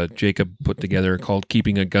that Jacob put together called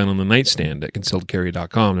Keeping a Gun on the Nightstand at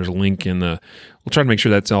concealedcarry.com. There's a link we'll try to make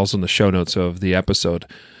sure that's also in the show notes of the episode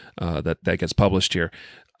that gets published here.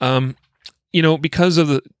 Because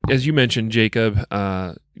of as you mentioned, Jacob,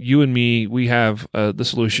 you and me, we have the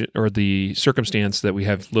solution or the circumstance that we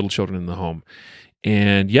have little children in the home.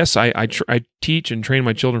 And yes, I teach and train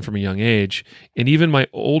my children from a young age, and even my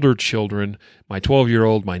older children, my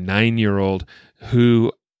 12-year-old, my 9-year-old,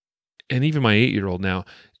 and even my 8-year-old now,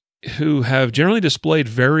 who have generally displayed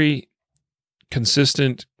very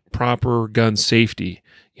consistent, proper gun safety,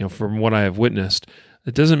 from what I have witnessed.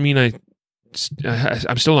 It doesn't mean I'm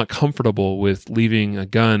still not comfortable with leaving a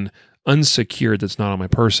gun unsecured that's not on my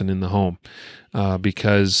person in the home,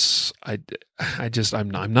 because I'm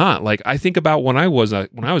not. Like, I think about when I was a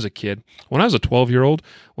kid, when I was a 12-year-old,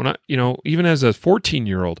 even as a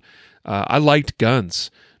 14-year-old, I liked guns,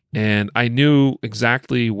 and I knew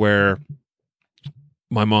exactly where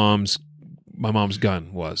my mom's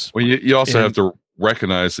gun was. Well, you also have to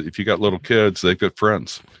recognize that if you got little kids, they've got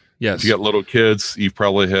friends. Yes. If you got little kids, you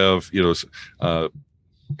probably have,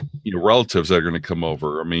 relatives that are going to come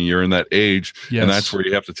over. I mean, you're in that age, yes. And that's where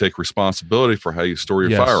you have to take responsibility for how you store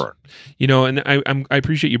your firearm. And I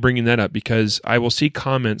appreciate you bringing that up, because I will see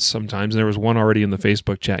comments sometimes, and there was one already in the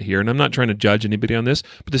Facebook chat here, and I'm not trying to judge anybody on this,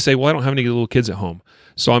 but they say, well, I don't have any little kids at home,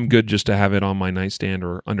 so I'm good just to have it on my nightstand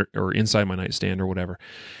or inside my nightstand or whatever.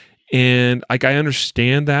 And I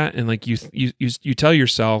understand that, and like you tell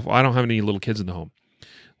yourself, well, I don't have any little kids in the home.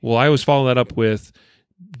 Well, I always follow that up with,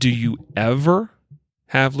 do you ever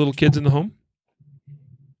have little kids in the home?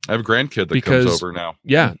 I have a grandkid that comes over now.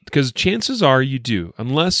 Yeah, because chances are you do,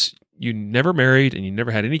 unless you never married and you never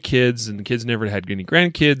had any kids and the kids never had any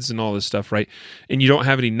grandkids and all this stuff, right? And you don't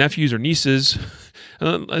have any nephews or nieces,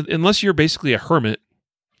 unless you're basically a hermit,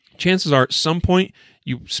 chances are at some point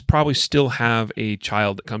you probably still have a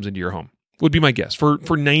child that comes into your home, would be my guess, for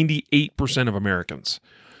 98% of Americans.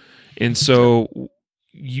 And so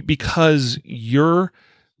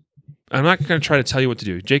I'm not going to try to tell you what to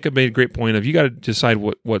do. Jacob made a great point of, you got to decide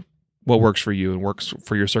what works for you and works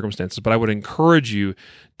for your circumstances. But I would encourage you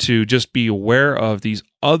to just be aware of these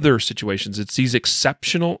other situations. It's these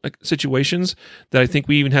exceptional situations that I think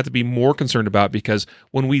we even have to be more concerned about, because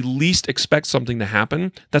when we least expect something to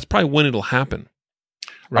happen, that's probably when it'll happen.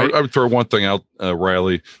 Right? I would throw one thing out,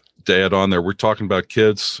 Riley, to add on there. We're talking about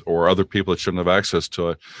kids or other people that shouldn't have access to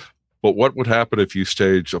it. But what would happen if you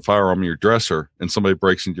stage a firearm in your dresser and somebody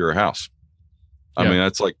breaks into your house? I mean,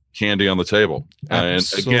 that's like candy on the table.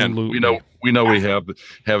 Absolutely. And again, we know we have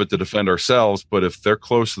it to defend ourselves, but if they're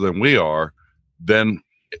closer than we are, then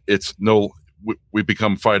we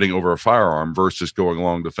become fighting over a firearm versus going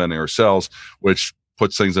along defending ourselves, which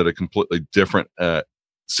puts things at a completely different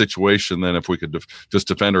situation than if we could just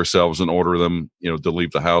defend ourselves and order them, to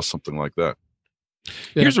leave the house, something like that.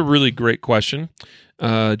 Yeah. Here's a really great question.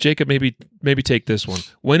 Jacob, maybe take this one.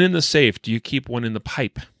 When in the safe, do you keep one in the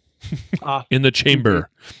pipe? In the chamber?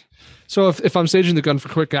 So if I'm staging the gun for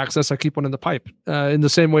quick access, I keep one in the pipe. In the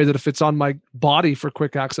same way that if it's on my body for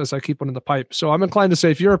quick access, I keep one in the pipe. So I'm inclined to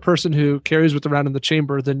say if you're a person who carries with the round in the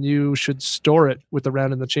chamber, then you should store it with the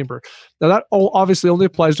round in the chamber. Now that obviously only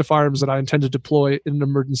applies to firearms that I intend to deploy in an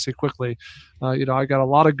emergency quickly. I got a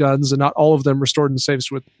lot of guns, and not all of them are stored in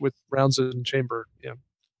safes with rounds in chamber. Yeah.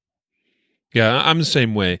 Yeah, I'm the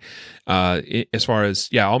same way. As far as,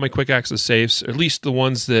 all my quick access safes, or at least the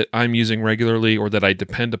ones that I'm using regularly or that I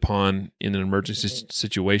depend upon in an emergency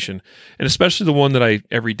situation, and especially the one that I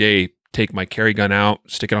every day take my carry gun out,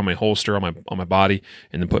 stick it on my holster on my body,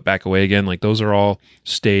 and then put back away again. Like those are all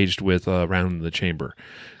staged with a round in the chamber.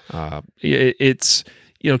 It's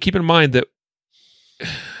keep in mind that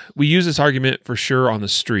we use this argument for sure on the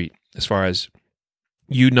street as far as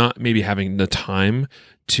you not maybe having the time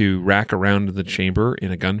to rack around in the chamber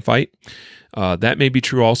in a gunfight. That may be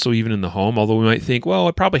true also even in the home, although we might think, well,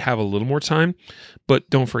 I probably have a little more time. But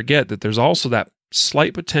don't forget that there's also that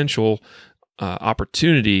slight potential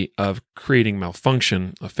opportunity of creating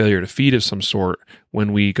malfunction, a failure to feed of some sort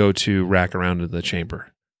when we go to rack around in the chamber.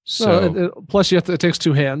 So, plus it takes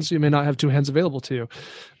two hands. You may not have two hands available to you.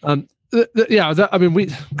 We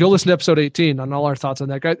go listen to episode 18 on all our thoughts on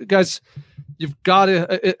that, guys. You've got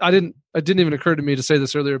to. It didn't even occur to me to say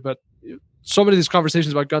this earlier, but so many of these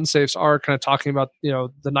conversations about gun safes are kind of talking about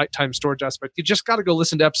the nighttime storage aspect. You just got to go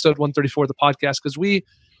listen to episode 134 of the podcast because we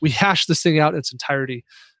hashed this thing out in its entirety.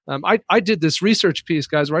 I did this research piece,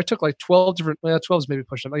 guys, where I took like 12 different, 12 is maybe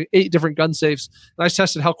pushing like 8 different gun safes, and I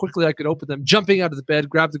tested how quickly I could open them, jumping out of the bed,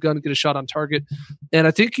 grab the gun, and get a shot on target. And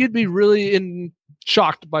I think you'd be really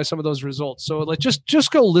shocked by some of those results. So like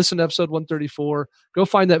just go listen to episode 134, go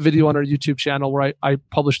find that video on our YouTube channel where I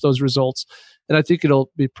published those results. And I think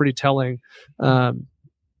it'll be pretty telling.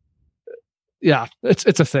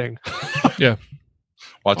 It's a thing. Yeah.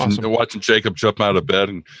 Watching Jacob jump out of bed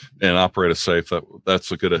and operate a safe,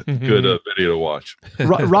 that's a good video to watch.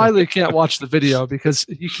 Riley can't watch the video because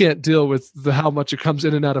you can't deal with how much it comes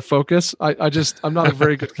in and out of focus. I'm not a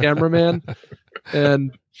very good cameraman,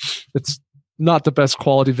 and it's not the best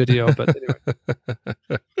quality video, but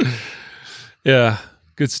anyway. Yeah,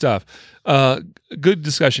 good stuff. Good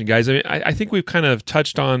discussion, guys. I mean, I think we've kind of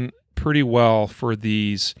touched on pretty well for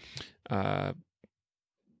these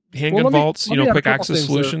handgun vaults, quick access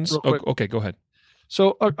solutions. Okay, go ahead.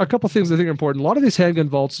 So a couple things I think are important. A lot of these handgun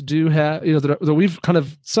vaults do have, that we've kind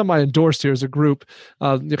of semi-endorsed here as a group,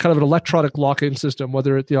 kind of an electronic locking system,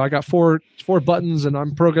 whether I got four buttons and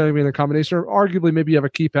I'm programming a combination, or arguably maybe you have a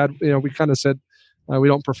keypad. We kind of said we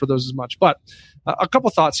don't prefer those as much. But a couple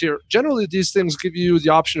thoughts here. Generally, these things give you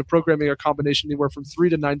the option of programming a combination anywhere from 3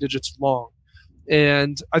 to 9 digits long.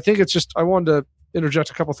 And I think I wanted to interject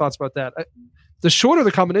a couple thoughts about that. The shorter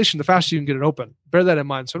the combination, the faster you can get it open. Bear that in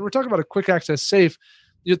mind. So when we're talking about a quick access safe,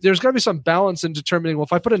 there's got to be some balance in determining, well,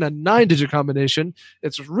 if I put in a 9-digit combination,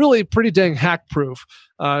 it's really pretty dang hack proof.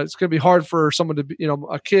 It's going to be hard for someone to be,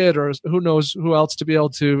 a kid or who knows who else to be able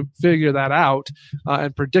to figure that out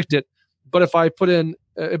and predict it. But if I put in,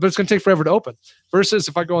 but it's going to take forever to open. Versus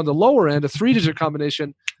if I go on the lower end, a 3-digit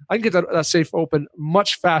combination, I can get that safe open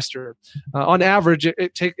much faster. On average,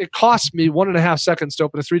 it costs me 1.5 seconds to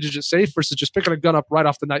open a 3-digit safe versus just picking a gun up right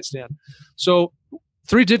off the nightstand. So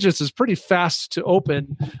 3 digits is pretty fast to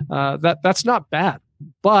open. That's not bad,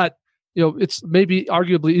 but it's maybe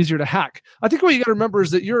arguably easier to hack. I think what you got to remember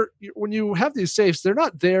is that when you have these safes, they're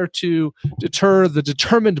not there to deter the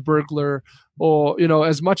determined burglar, or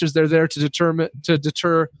as much as they're there to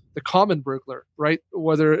deter the common burglar, right?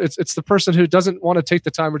 Whether it's the person who doesn't want to take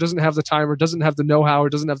the time, or doesn't have the time, or doesn't have the know-how, or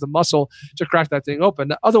doesn't have the muscle to crack that thing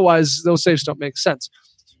open. Otherwise, those safes don't make sense.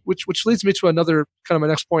 Which leads me to another kind of my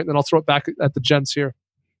next point, and then I'll throw it back at the gents here,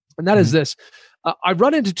 and that is this: I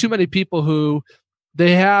run into too many people who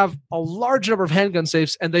they have a large number of handgun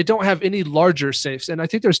safes and they don't have any larger safes. And I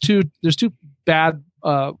think there's two bad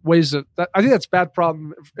ways of that. I think that's a bad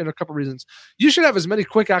problem in a couple of reasons. You should have as many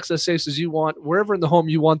quick access safes as you want, wherever in the home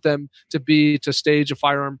you want them to be to stage a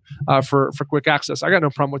firearm for quick access. I got no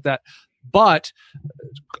problem with that. But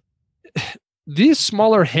these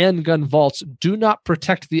smaller handgun vaults do not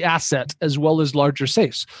protect the asset as well as larger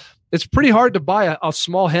safes. It's pretty hard to buy a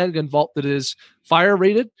small handgun vault that is fire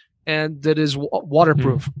rated and that is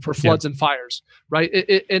waterproof for floods and fires, right?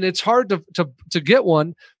 And it's hard to get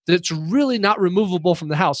one that's really not removable from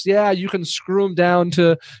the house. Yeah, you can screw them down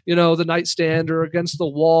to the nightstand or against the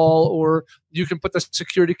wall, or you can put the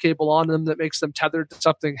security cable on them that makes them tethered to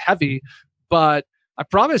something heavy. But I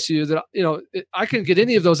promise you that I can get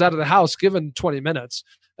any of those out of the house given 20 minutes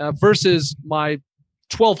versus my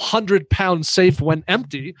 1,200-pound safe when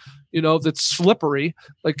empty. that's slippery.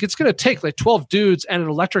 Like it's going to take like 12 dudes and an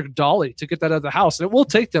electric dolly to get that out of the house, and it will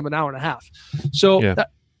take them an hour and a half. So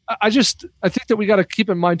I think that we got to keep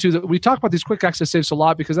in mind too that we talk about these quick access safes a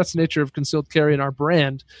lot because that's the nature of concealed carry in our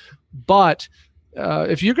brand. But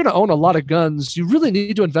if you're going to own a lot of guns, you really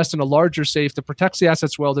need to invest in a larger safe that protects the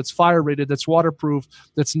assets well, that's fire rated, that's waterproof,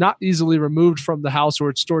 that's not easily removed from the house or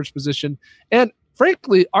its storage position. And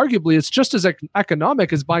frankly, arguably, it's just as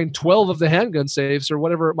economic as buying 12 of the handgun safes or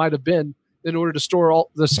whatever it might have been in order to store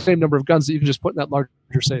all the same number of guns that you can just put in that larger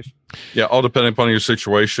safe. Yeah, all depending upon your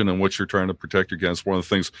situation and what you're trying to protect against. One of the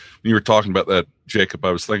things when you were talking about that, Jacob,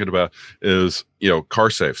 I was thinking about is, car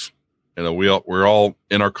safes. We're all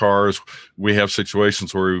in our cars. We have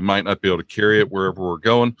situations where we might not be able to carry it wherever we're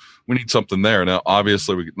going. We need something there. Now,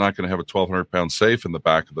 obviously, we're not going to have a 1,200-pound safe in the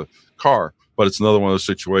back of the car, but it's another one of those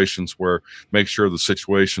situations where make sure the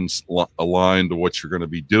situation's aligned to what you're going to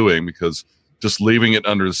be doing, because just leaving it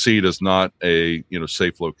under the seat is not a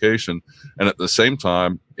safe location. And at the same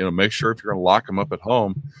time, make sure if you're going to lock them up at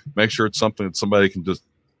home, make sure it's something that somebody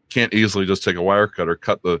can't easily just take a wire cutter,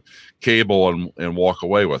 cut the cable, and walk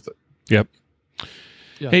away with it. Yep.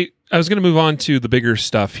 Yeah. Hey, I was going to move on to the bigger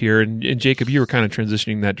stuff here, and Jacob, you were kind of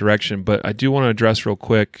transitioning that direction, but I do want to address real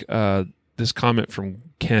quick this comment from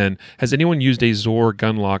Ken. Has anyone used a Zohr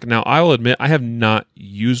gun lock? Now, I will admit I have not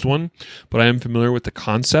used one, but I am familiar with the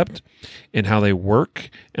concept and how they work,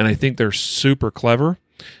 and I think they're super clever,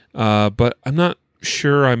 but I'm not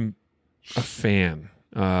sure I'm a fan.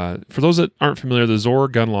 For those that aren't familiar, the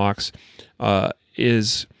Zohr gun locks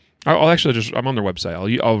is... I'm on their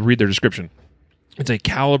website. I'll read their description. It's a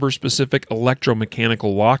caliber-specific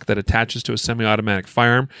electromechanical lock that attaches to a semi-automatic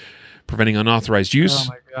firearm, preventing unauthorized use. Oh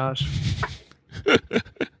my gosh.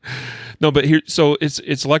 No, but here, so it's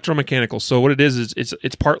electromechanical. So what it is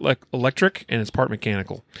it's part electric and it's part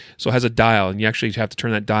mechanical. So it has a dial, and you actually have to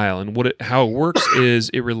turn that dial. And how it works is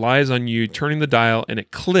it relies on you turning the dial, and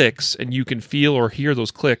it clicks, and you can feel or hear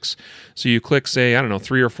those clicks. So you click, say,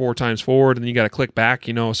 3 or 4 times forward, and then you got to click back,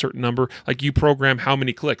 a certain number. Like you program how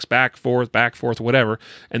many clicks, back, forth, whatever,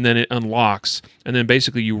 and then it unlocks. And then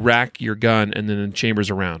basically you rack your gun, and then it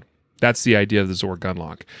chambers around. That's the idea of the Zohr gun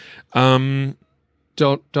lock.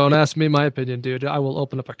 Don't ask me my opinion, dude. I will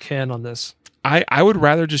open up a can on this. I would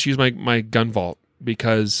rather just use my gun vault,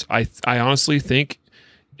 because I honestly think,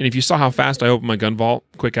 and if you saw how fast I open my gun vault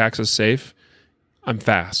quick access safe, I'm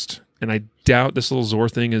fast, and I doubt this little Zohr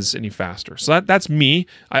thing is any faster. So that's me.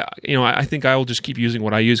 I think I will just keep using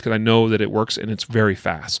what I use because I know that it works and it's very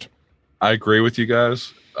fast. I agree with you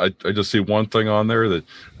guys. I just see one thing on there that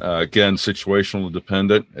again, situational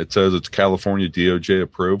dependent. It says it's California DOJ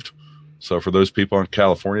approved. So for those people in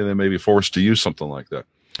California, they may be forced to use something like that.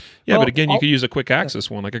 Yeah, but again, you could use a quick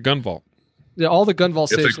access one, like a gun vault. Yeah, all the gun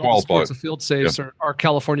vault safes, all the sports and field safes Yeah. are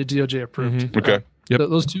California DOJ approved. Mm-hmm. Okay. Yep.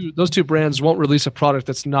 Those two brands won't release a product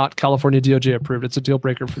that's not California DOJ approved. It's a deal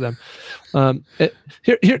breaker for them. I'm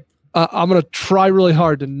going to try really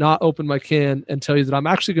hard to not open my can and tell you that I'm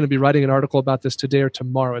actually going to be writing an article about this today or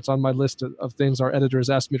tomorrow. It's on my list of things our editor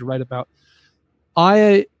has asked me to write about.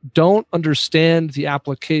 I don't understand the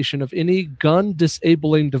application of any gun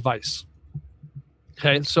disabling device.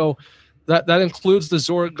 Okay, so that includes the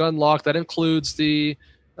Zohr gun lock. That includes the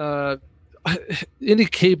any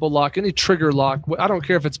cable lock, any trigger lock. I don't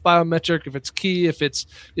care if it's biometric, if it's key, if it's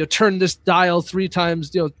turn this dial 3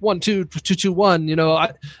 times, 1 2 2 2 1.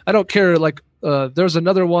 I don't care. Like there's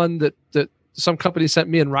another one that some company sent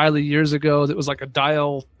me in Riley years ago that was like a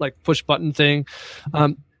dial, like push button thing.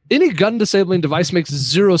 Any gun disabling device makes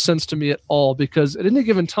zero sense to me at all, because at any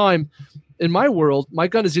given time in my world, my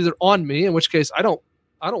gun is either on me, in which case I don't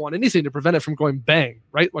want anything to prevent it from going bang,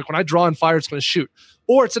 right? Like when I draw and fire, it's going to shoot,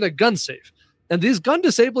 or it's in a gun safe. And these gun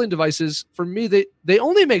disabling devices, for me, they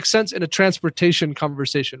only make sense in a transportation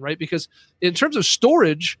conversation, right? Because in terms of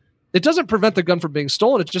storage, it doesn't prevent the gun from being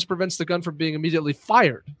stolen. It just prevents the gun from being immediately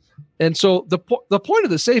fired. And so the point of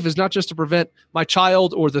the safe is not just to prevent my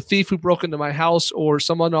child or the thief who broke into my house or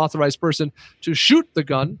some unauthorized person to shoot the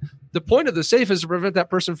gun. The point of the safe is to prevent that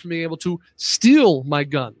person from being able to steal my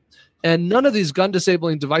gun. And none of these gun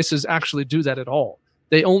disabling devices actually do that at all.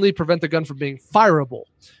 They only prevent the gun from being fireable.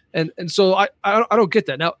 And so I don't get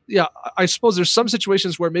that. Now, yeah, I suppose there's some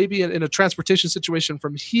situations where maybe in a transportation situation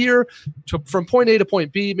from point A to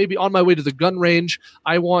point B, maybe on my way to the gun range,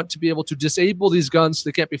 I want to be able to disable these guns so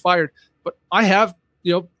they can't be fired. But I have,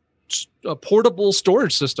 portable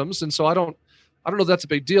storage systems, and so I don't know if that's a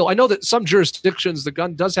big deal. I know that some jurisdictions, the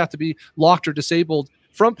gun does have to be locked or disabled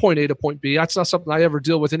from point A to point B. That's not something I ever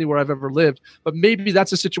deal with anywhere I've ever lived. But maybe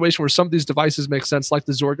that's a situation where some of these devices make sense, like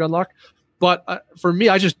the Zohr gun lock. But for me,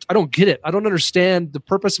 I don't get it. I don't understand the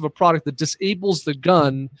purpose of a product that disables the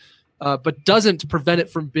gun, but doesn't prevent it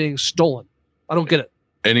from being stolen. I don't get it.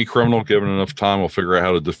 Any criminal given enough time will figure out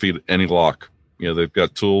how to defeat any lock. They've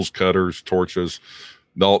got tools, cutters, torches.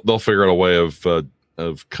 They'll figure out a way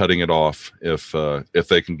of cutting it off if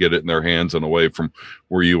they can get it in their hands and away from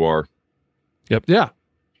where you are. Yep. Yeah.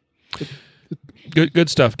 Good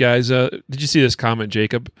stuff, guys. Did you see this comment,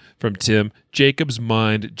 Jacob, from Tim? Jacob's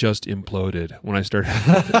mind just imploded when I started.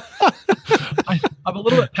 I'm a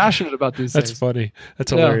little bit passionate about these things. That's funny.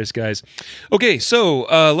 That's hilarious, guys. Okay, so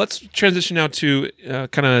let's transition now to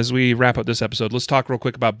kind of as we wrap up this episode. Let's talk real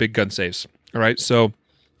quick about big gun safes. All right, so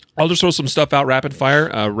I'll just throw some stuff out rapid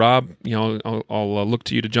fire. Rob, I'll look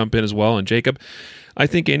to you to jump in as well, and Jacob. I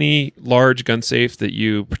think any large gun safe that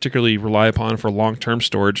you particularly rely upon for long-term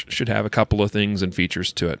storage should have a couple of things and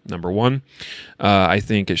features to it. Number one, I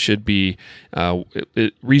think it should be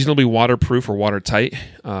reasonably waterproof or watertight,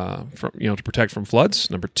 to protect from floods.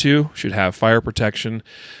 Number two, should have fire protection.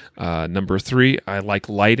 Number three, I like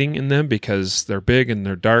lighting in them because they're big and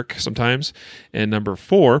they're dark sometimes. And number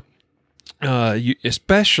four,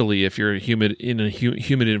 especially if you're in a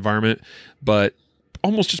humid environment, but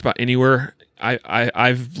almost just about anywhere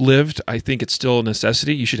I've lived, I think it's still a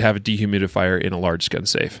necessity. You should have a dehumidifier in a large gun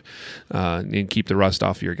safe and keep the rust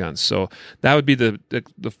off your guns. So that would be the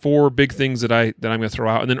four big things that I'm going to throw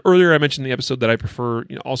out. And then earlier I mentioned in the episode that I prefer,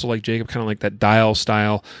 also like Jacob, kind of like that dial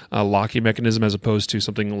style locking mechanism as opposed to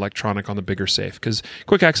something electronic on the bigger safe, because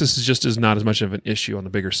quick access is not as much of an issue on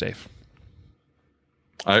the bigger safe.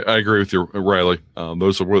 I agree with you, Riley.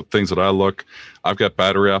 Those are the things that I look. I've got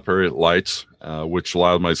battery operated lights, which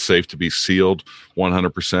allow my safe to be sealed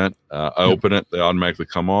 100%. I open it, they automatically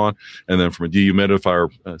come on. And then from a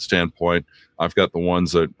dehumidifier standpoint, I've got the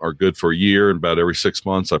ones that are good for a year, and about every 6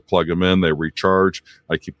 months I plug them in, they recharge.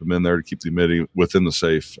 I keep them in there to keep the humidity within the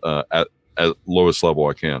safe at lowest level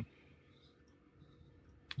I can.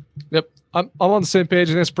 Yep. I'm on the same page,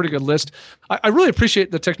 and that's a pretty good list. I really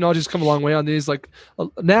appreciate the technology's come a long way on these. Like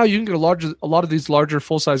now you can get a lot of these larger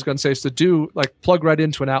full-size gun safes that do like plug right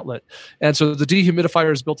into an outlet. And so the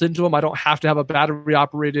dehumidifier is built into them. I don't have to have a battery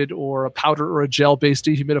operated or a powder or a gel based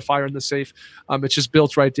dehumidifier in the safe. It's just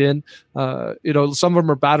built right in. Some of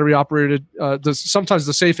them are battery operated. Sometimes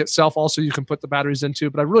the safe itself also you can put the batteries into,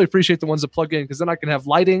 but I really appreciate the ones that plug in because then I can have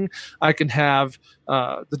lighting, I can have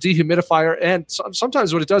the dehumidifier, and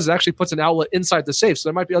sometimes what it does is it actually puts an outlet inside the safe. So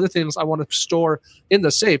there might be other things I want to store in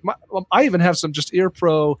the safe. I even have some just Ear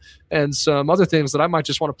Pro and some other things that I might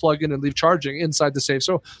just want to plug in and leave charging inside the safe.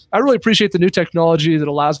 So I really appreciate the new technology that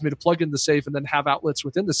allows me to plug in the safe and then have outlets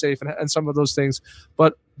within the safe and some of those things.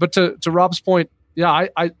 But to Rob's point, yeah,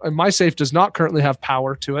 my safe does not currently have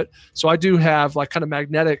power to it. So I do have like kind of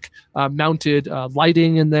magnetic mounted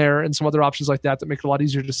lighting in there and some other options like that make it a lot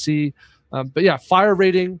easier to see. But yeah, fire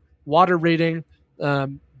rating, water rating,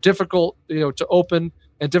 difficult to open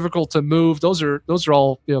and difficult to move. Those are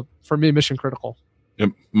all for me mission critical. Yeah,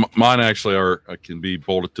 mine actually can be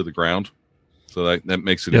bolted to the ground, so that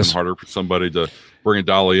makes it even harder for somebody to bring a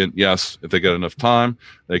dolly in. Yes, if they got enough time,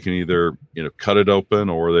 they can either cut it open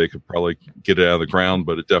or they could probably get it out of the ground,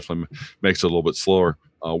 but it definitely makes it a little bit slower.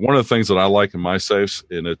 One of the things that I like in my safes,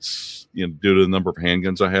 and it's due to the number of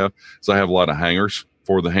handguns I have, is I have a lot of hangers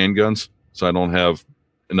for the handguns, so I don't have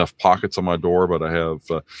enough pockets on my door, but I have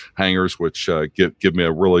hangers which give me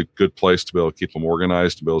a really good place to be able to keep them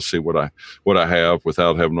organized, to be able to see what I have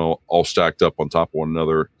without having all stacked up on top of one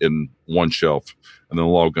another in one shelf. And then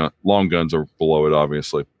long guns are below it,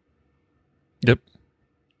 obviously. Yep,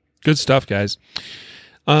 good stuff, guys.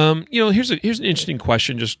 Here's an interesting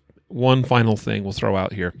question. Just one final thing we'll throw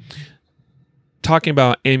out here. Talking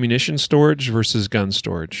about ammunition storage versus gun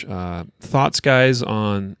storage. Thoughts, guys,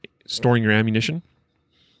 on storing your ammunition?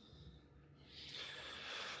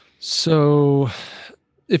 So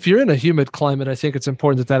if you're in a humid climate, I think it's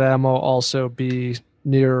important that ammo also be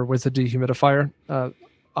near with a dehumidifier.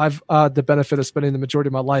 I've had the benefit of spending the majority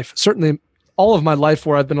of my life, certainly all of my life,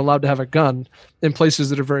 where I've been allowed to have a gun in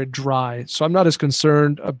places that are very dry. So I'm not as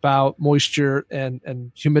concerned about moisture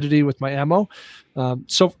and humidity with my ammo.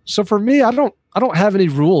 So for me, I don't have any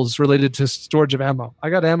rules related to storage of ammo.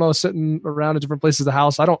 I got ammo sitting around in different places of the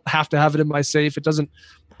house. I don't have to have it in my safe. It doesn't.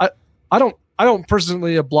 I don't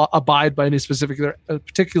personally abide by any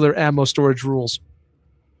particular ammo storage rules.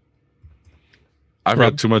 I've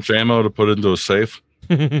got too much ammo to put into a safe.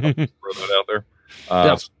 Throw that out there.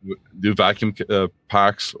 Do vacuum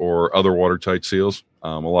packs or other watertight seals.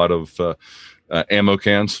 A lot of ammo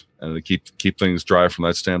cans, and to keep things dry from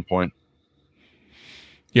that standpoint.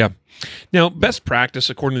 Yeah. Now, best practice,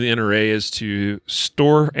 according to the NRA, is to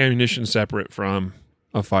store ammunition separate from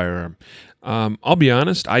a firearm. I'll be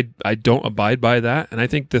honest, I don't abide by that. And I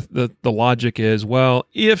think the logic is, well,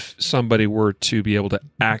 if somebody were to be able to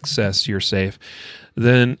access your safe,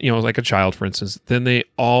 then, like a child, for instance, then they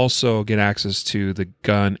also get access to the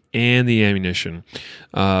gun and the ammunition.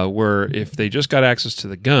 Where if they just got access to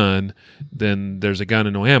the gun, then there's a gun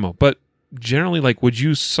and no ammo. But generally, would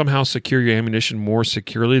you somehow secure your ammunition more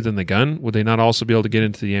securely than the gun? Would they not also be able to get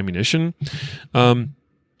into the ammunition?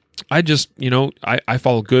 I just, I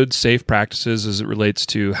follow good, safe practices as it relates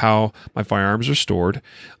to how my firearms are stored,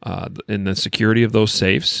 and the security of those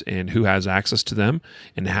safes and who has access to them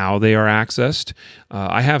and how they are accessed.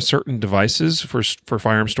 I have certain devices for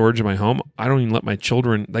firearm storage in my home. I don't even let my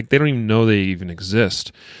children, they don't even know they even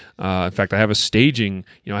exist. In fact, I have a staging,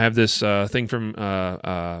 I have this thing from,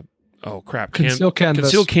 Conceal Canvas.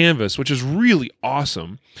 Conceal Canvas, which is really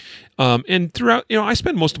awesome. And throughout, I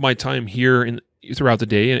spend most of my time here throughout the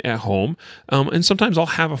day at home, and sometimes I'll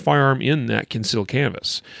have a firearm in that Conceal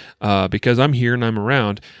Canvas because I'm here and I'm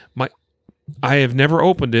around. I have never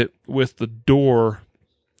opened it with the door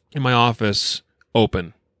in my office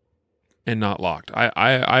open and not locked.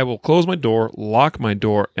 I will close my door, lock my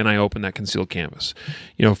door, and I open that Concealed Canvas,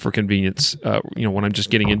 for convenience, when I'm just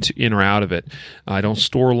getting in or out of it. I don't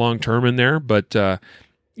store long term in there, but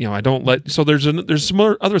I don't let. So there's some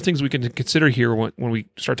other things we can consider here when we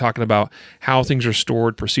start talking about how things are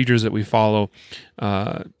stored, procedures that we follow.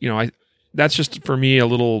 That's just for me a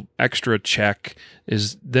little extra check.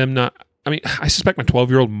 Is them not? I mean, I suspect my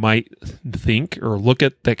 12-year-old might think or look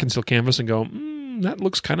at that Concealed Canvas and go, that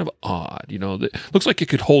looks kind of odd. That looks like it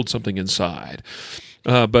could hold something inside.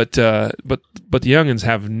 But the youngins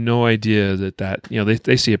have no idea that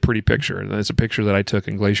they see a pretty picture, and it's a picture that I took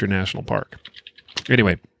in Glacier National Park.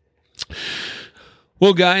 Anyway,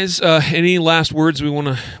 well, guys, any last words we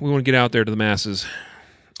want to get out there to the masses?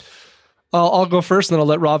 I'll go first, and then I'll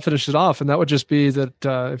let Rob finish it off. And that would just be that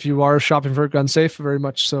if you are shopping for a gun safe, very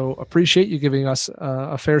much so appreciate you giving us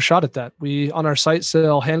a fair shot at that. We, on our site,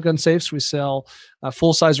 sell handgun safes, we sell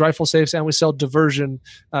full-size rifle safes, and we sell diversion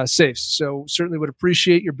safes. So certainly would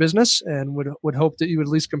appreciate your business and would hope that you would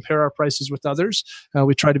at least compare our prices with others.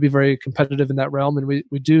 We try to be very competitive in that realm, and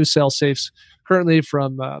we do sell safes currently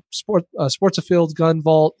from Sports Afield, Gun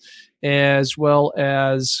Vault, as well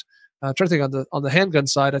as I'm trying to think on the handgun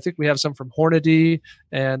side. I think we have some from Hornady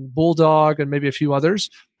and Bulldog and maybe a few others.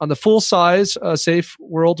 On the full size safe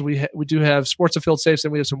world, we do have Sports Afield safes,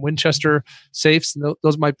 and we have some Winchester safes. And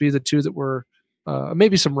those might be the two that were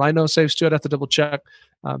maybe some Rhino safes too. I'd have to double check.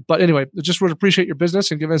 But anyway, just would appreciate your business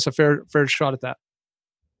and giving us a fair shot at that.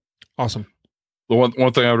 Awesome. The one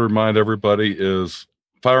thing I would remind everybody is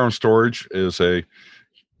firearm storage is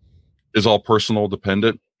all personal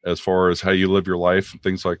dependent, as far as how you live your life and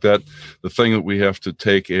things like that. The thing that we have to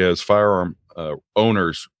take as firearm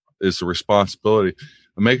owners is the responsibility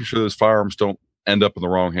of making sure those firearms don't end up in the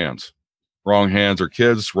wrong hands. Wrong hands are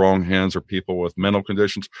kids, wrong hands are people with mental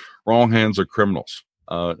conditions, wrong hands are criminals.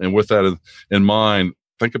 And with that in mind,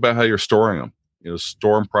 think about how you're storing them.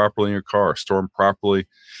 Store them properly in your car, store them properly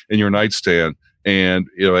in your nightstand. And,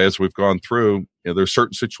 as we've gone through, there's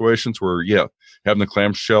certain situations where, having the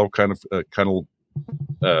clamshell kind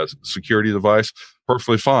of security device,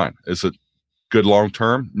 perfectly fine. Is it good long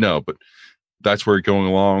term? No, but that's where you're going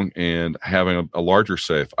along and having a larger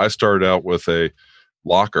safe. I started out with a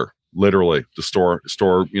locker, literally, to store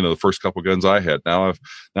the first couple guns I had. Now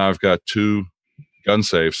I've got two gun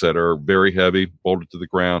safes that are very heavy, bolted to the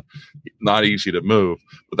ground, not easy to move.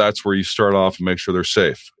 But that's where you start off and make sure they're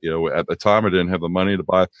safe. At the time I didn't have the money to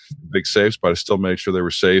buy big safes, but I still made sure they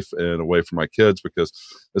were safe and away from my kids, because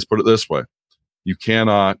let's put it this way. You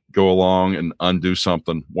cannot go along and undo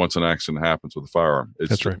something once an accident happens with a firearm.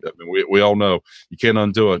 That's right. I mean, we all know you can't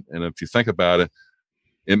undo it. And if you think about it,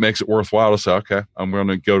 it makes it worthwhile to say, okay, I'm going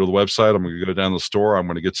to go to the website. I'm going to go down to the store. I'm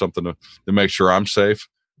going to get something to make sure I'm safe,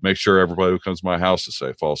 make sure everybody who comes to my house is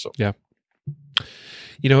safe also. Yeah.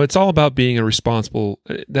 It's all about being a responsible,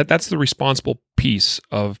 that's the responsible piece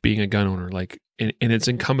of being a gun owner. And it's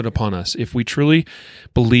incumbent upon us. If we truly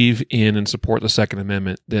believe in and support the Second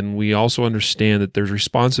Amendment, then we also understand that there's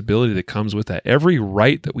responsibility that comes with that. Every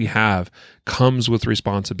right that we have comes with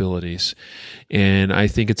responsibilities. And I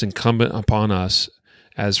think it's incumbent upon us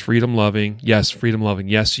as freedom-loving. Yes,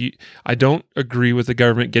 I don't agree with the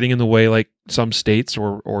government getting in the way like some states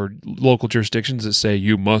or local jurisdictions that say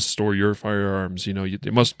you must store your firearms. They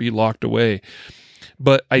must be locked away.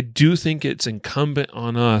 But I do think it's incumbent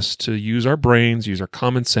on us to use our brains, use our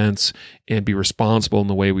common sense, and be responsible in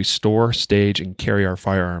the way we store, stage, and carry our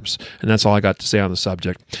firearms. And that's all I got to say on the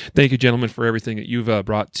subject. Thank you, gentlemen, for everything that you've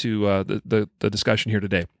brought to the discussion here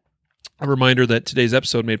today. A reminder that today's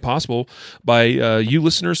episode made possible by you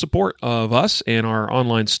listeners' support of us and our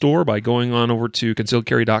online store by going on over to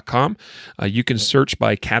concealedcarry.com. You can search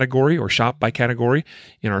by category or shop by category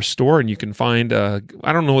in our store, and you can find, I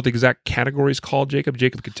don't know what the exact category is called, Jacob.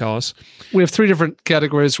 Jacob could tell us. We have 3 different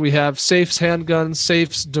categories. We have safes, handguns,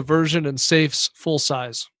 safes, diversion, and safes full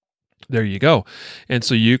size. There you go. And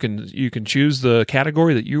so you can choose the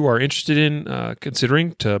category that you are interested in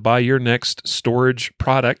considering to buy your next storage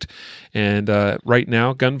product. And right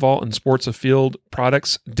now, Gun Vault and Sports Afield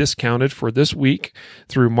products discounted for this week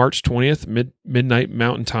through March 20th, midnight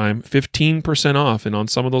Mountain Time, 15% off. And on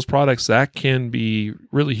some of those products, that can be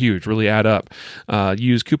really huge, really add up.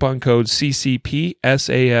 Use coupon code CCP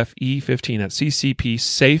SAFE15. That's CCP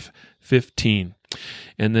SAFE15.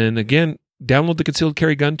 And then again, download the Concealed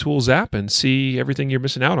Carry Gun Tools app and see everything you're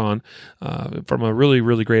missing out on from a really,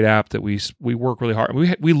 really great app that we work really hard.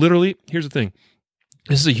 We literally, here's the thing.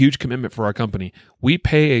 This is a huge commitment for our company. We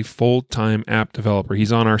pay a full-time app developer.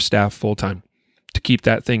 He's on our staff full-time to keep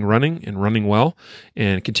that thing running and running well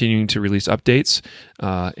and continuing to release updates.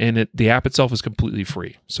 And the app itself is completely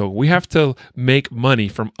free. So we have to make money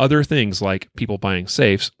from other things like people buying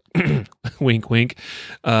safes, wink, wink,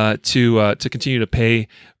 to continue to pay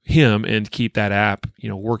him and keep that app,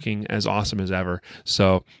 working as awesome as ever.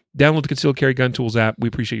 So download the Concealed Carry Gun Tools app. We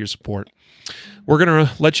appreciate your support. We're going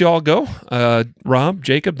to let you all go. Rob,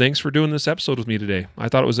 Jacob, thanks for doing this episode with me today. I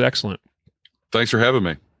thought it was excellent. Thanks for having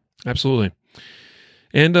me. Absolutely.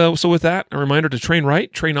 And so with that, a reminder to train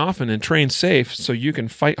right, train often, and train safe so you can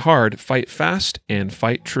fight hard, fight fast, and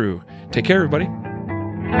fight true. Take care, everybody.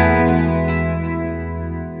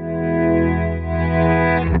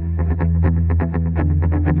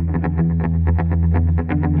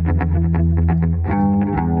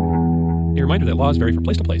 A reminder that laws vary from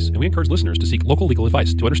place to place, and we encourage listeners to seek local legal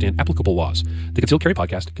advice to understand applicable laws. The Concealed Carry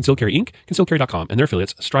Podcast, Concealed Carry Inc., ConcealedCarry.com, and their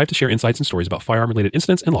affiliates strive to share insights and stories about firearm-related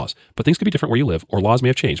incidents and laws, but things could be different where you live, or laws may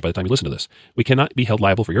have changed by the time you listen to this. We cannot be held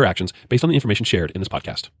liable for your actions based on the information shared in this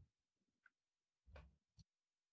podcast.